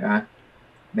stick, yeah,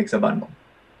 makes a bundle.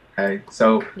 Okay,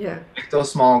 so Yeah. pick those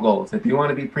small goals. If you want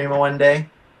to be prima one day,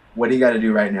 what do you got to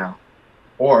do right now?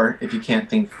 Or if you can't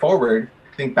think forward,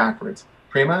 think backwards.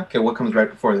 Prima, okay, what comes right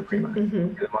before the prima? Hmm.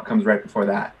 Okay, what comes right before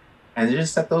that? And you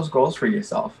just set those goals for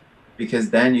yourself, because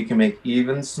then you can make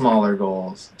even smaller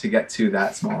goals to get to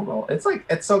that small goal.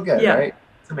 It's so good, Yeah. right?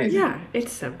 It's amazing. Yeah.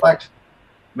 It's simple. Reflect,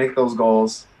 make those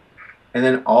goals, and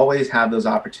then always have those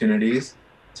opportunities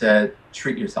to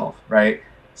treat yourself, right?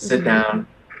 Sit Hmm. down,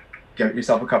 get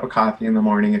yourself a cup of coffee in the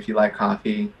morning if you like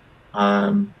coffee.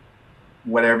 Um,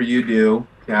 Whatever you do,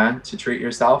 yeah, to treat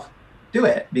yourself, do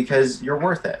it, because you're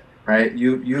worth it, right?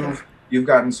 Yeah. You've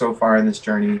gotten so far in this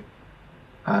journey.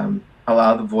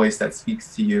 allow the voice that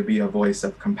speaks to you be a voice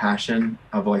of compassion,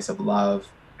 a voice of love,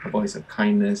 a voice of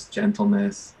kindness,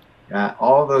 gentleness. Yeah,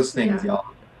 all those things, Yeah. y'all.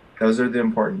 Those are the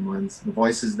important ones. The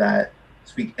voices that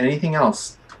speak anything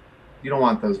else, you don't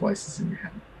want those voices in your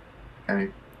head.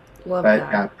 Okay. Love But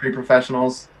that. yeah,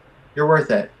 pre-professionals, you're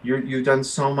worth it. You've done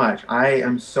so much. I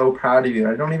am so proud of you.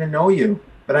 I don't even know you,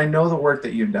 but I know the work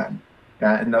that you've done.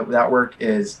 Yeah, and that work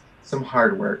is some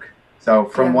hard work. So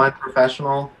from Yeah. one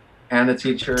professional and a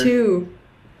teacher, Two.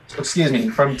 excuse me,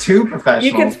 from two You can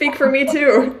professionals, speak for me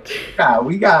too. yeah,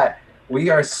 we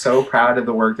are so proud of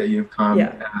the work that you've come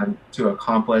Yeah. to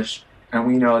accomplish, and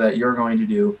we know that you're going to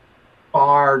do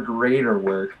far greater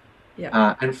work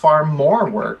Yeah. and far more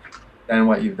work than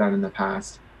what you've done in the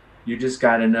past. You just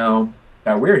got to know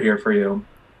that we're here for you,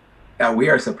 that we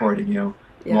are supporting you,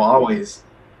 and we'll Yeah. always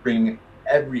bring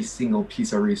every single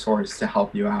piece of resource to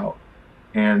help you out.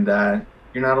 And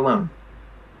you're not alone.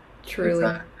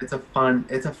 Truly. It's a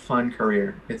fun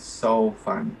career. It's so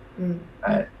fun. Mm.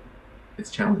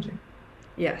 It's challenging,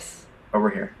 Yes. but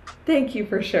we're here. Thank you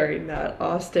for sharing that,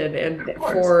 Austin, Of and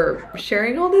course. for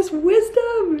sharing all this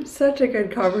wisdom. Such a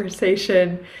good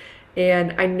conversation.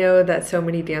 And I know that so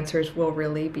many dancers will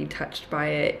really be touched by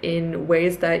it in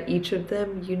ways that each of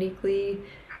them uniquely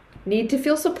need to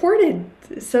feel supported.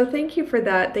 So thank you for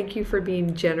that. Thank you for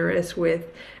being generous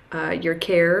with your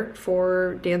care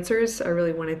for dancers. I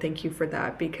really want to thank you for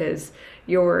that because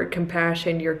your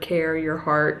compassion, your care, your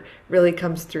heart really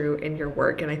comes through in your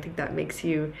work. And I think that makes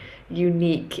you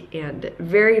unique and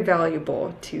very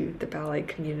valuable to the ballet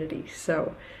community.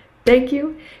 So thank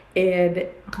you. And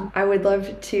I would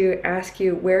love to ask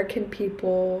you, where can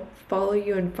people follow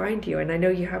you and find you? And I know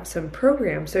you have some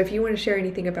programs. So if you want to share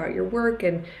anything about your work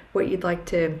and what you'd like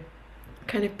to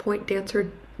kind of point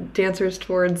dancers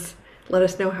towards, let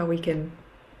us know how we can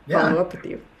Yeah. follow up with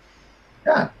you.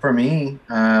 Yeah, for me,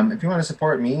 if you want to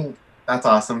support me, that's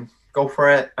awesome. Go for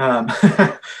it.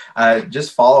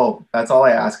 Just follow. That's all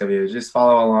I ask of you. Just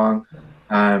follow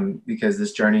along, because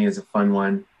this journey is a fun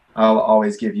one. I'll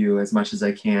always give you as much as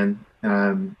I can,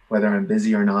 whether I'm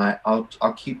busy or not.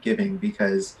 I'll keep giving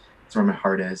because it's where my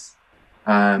heart is.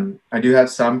 I do have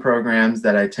some programs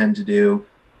that I tend to do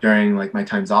during like my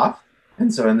times off,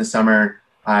 and so in the summer,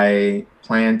 I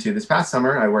plan to. This past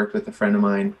summer, I worked with a friend of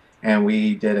mine and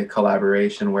we did a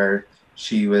collaboration where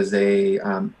she was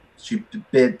she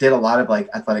did a lot of like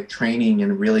athletic training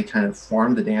and really kind of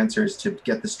formed the dancers to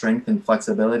get the strength and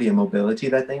flexibility and mobility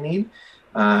that they need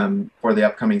for the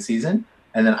upcoming season.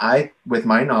 And then with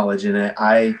my knowledge in it,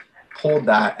 I pulled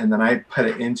that and then I put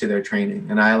it into their training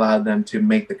and I allowed them to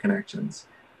make the connections.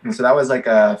 And so that was like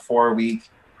a 4-week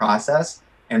process.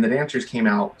 And the dancers came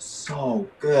out so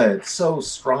good, so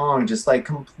strong, just like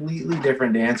completely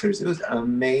different dancers. It was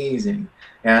amazing.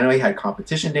 And I know we had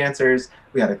competition dancers,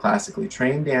 we had a classically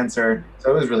trained dancer,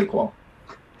 so it was really cool.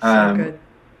 So Um, good.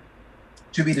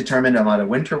 to be determined on a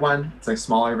winter one. It's like a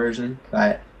smaller version,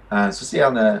 but so stay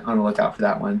on the lookout for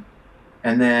that one.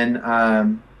 And then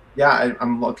yeah,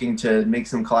 I'm looking to make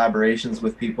some collaborations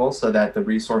with people so that the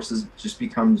resources just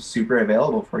become super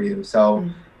available for you. So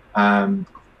Mm.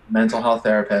 mental health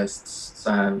therapists,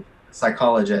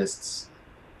 psychologists,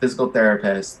 physical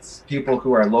therapists, people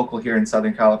who are local here in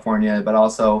Southern California, but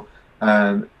also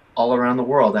all around the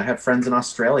world. I have friends in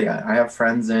Australia. I have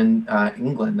friends in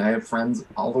England. I have friends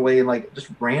all the way in like just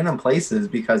random places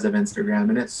because of Instagram,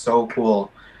 and it's so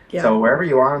cool. Yeah. So wherever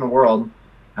you are in the world,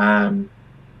 um,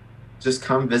 just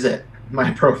come visit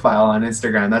my profile on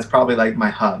Instagram. That's probably like my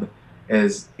hub.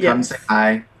 Is come say Yes.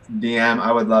 hi, DM.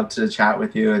 I would love to chat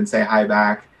with you and say hi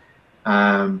back.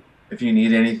 If you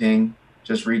need anything,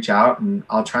 just reach out and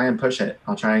I'll try and push it.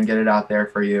 I'll try and get it out there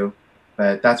for you.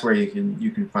 But that's where you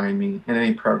can find me in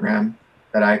any program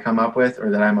that I come up with or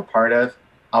that I'm a part of.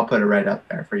 I'll put it right up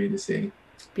there for you to see.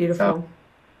 So Beautiful.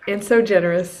 And so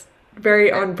generous.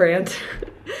 Very on brand.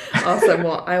 Awesome.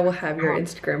 Well, I will have your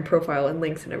Instagram profile and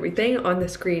links and everything on the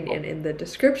screen and in the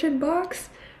description box.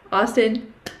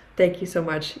 Austin, thank you so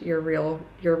much. You're a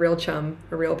real chum,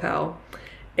 a real pal.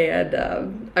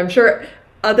 And I'm sure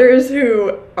others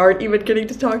who aren't even getting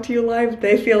to talk to you live,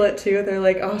 they feel it too. They're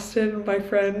like, Austin, my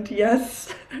friend,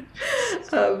 yes.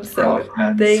 we're all So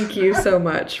friends. thank you so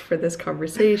much for this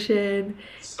conversation.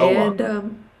 So And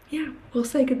welcome. yeah, we'll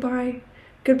say goodbye.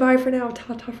 Goodbye for now.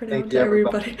 Ta ta for now Thank to you,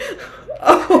 everybody. everybody.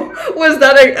 Oh, was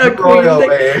that a The queen royal thing?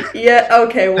 way. Yeah,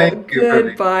 okay, well, Thank you for being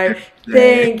goodbye. here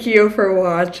today. Thank you for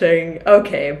watching.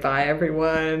 Okay, bye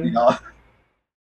everyone. Y'all.